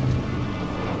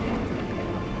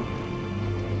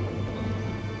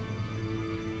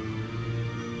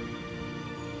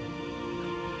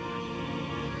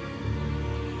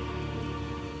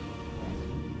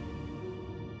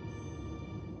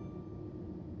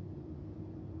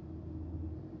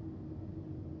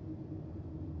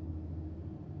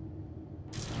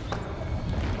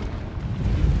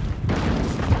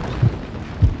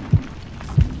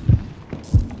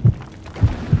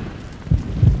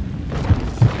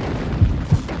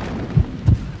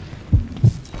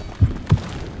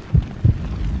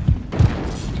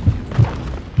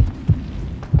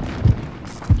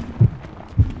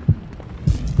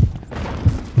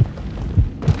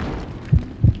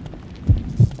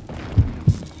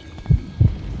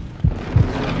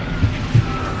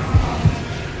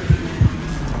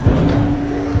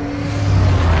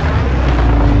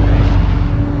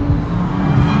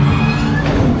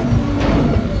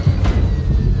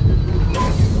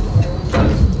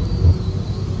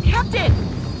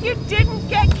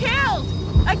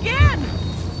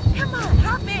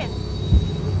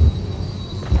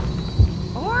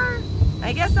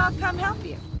 I guess I'll come help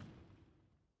you.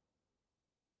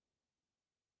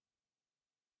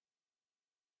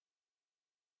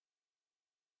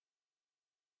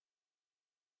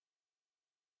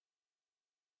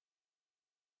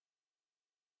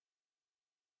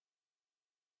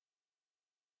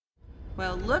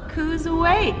 Well, look who's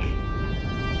awake.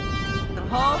 The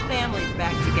whole family's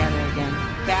back together again.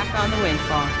 Back on the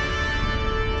Windfall.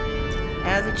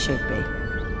 As it should be.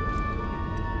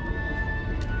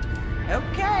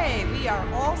 Okay, we are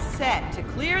all set to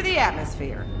clear the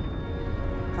atmosphere.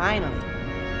 Finally,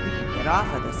 we can get off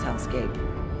of this hellscape.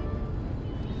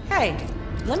 Hey,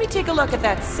 let me take a look at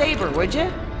that saber, would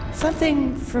you?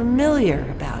 Something familiar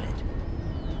about it.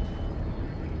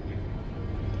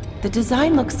 The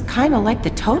design looks kind of like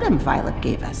the totem Violet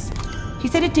gave us. He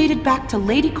said it dated back to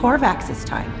Lady Corvax's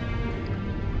time.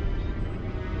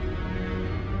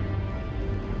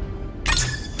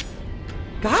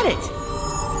 Got it!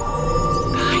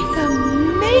 By the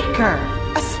Maker!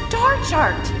 A star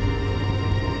chart!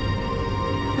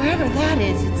 Wherever that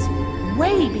is, it's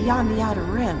way beyond the outer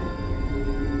rim.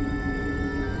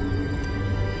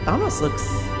 Almost looks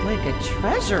like a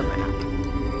treasure map.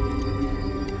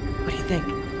 What do you think?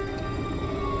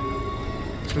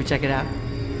 Should we check it out?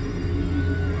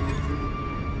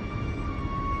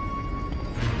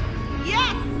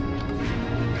 Yes!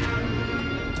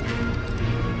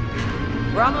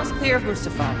 We're almost clear of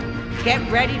Mustafar.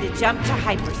 Get ready to jump to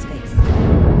hyperspace.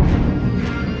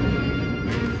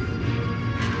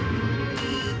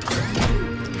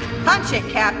 Punch it,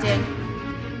 Captain!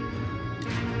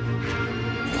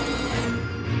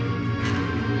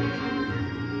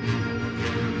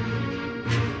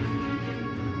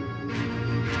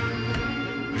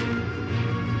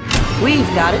 We've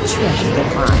got a treasure to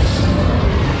find.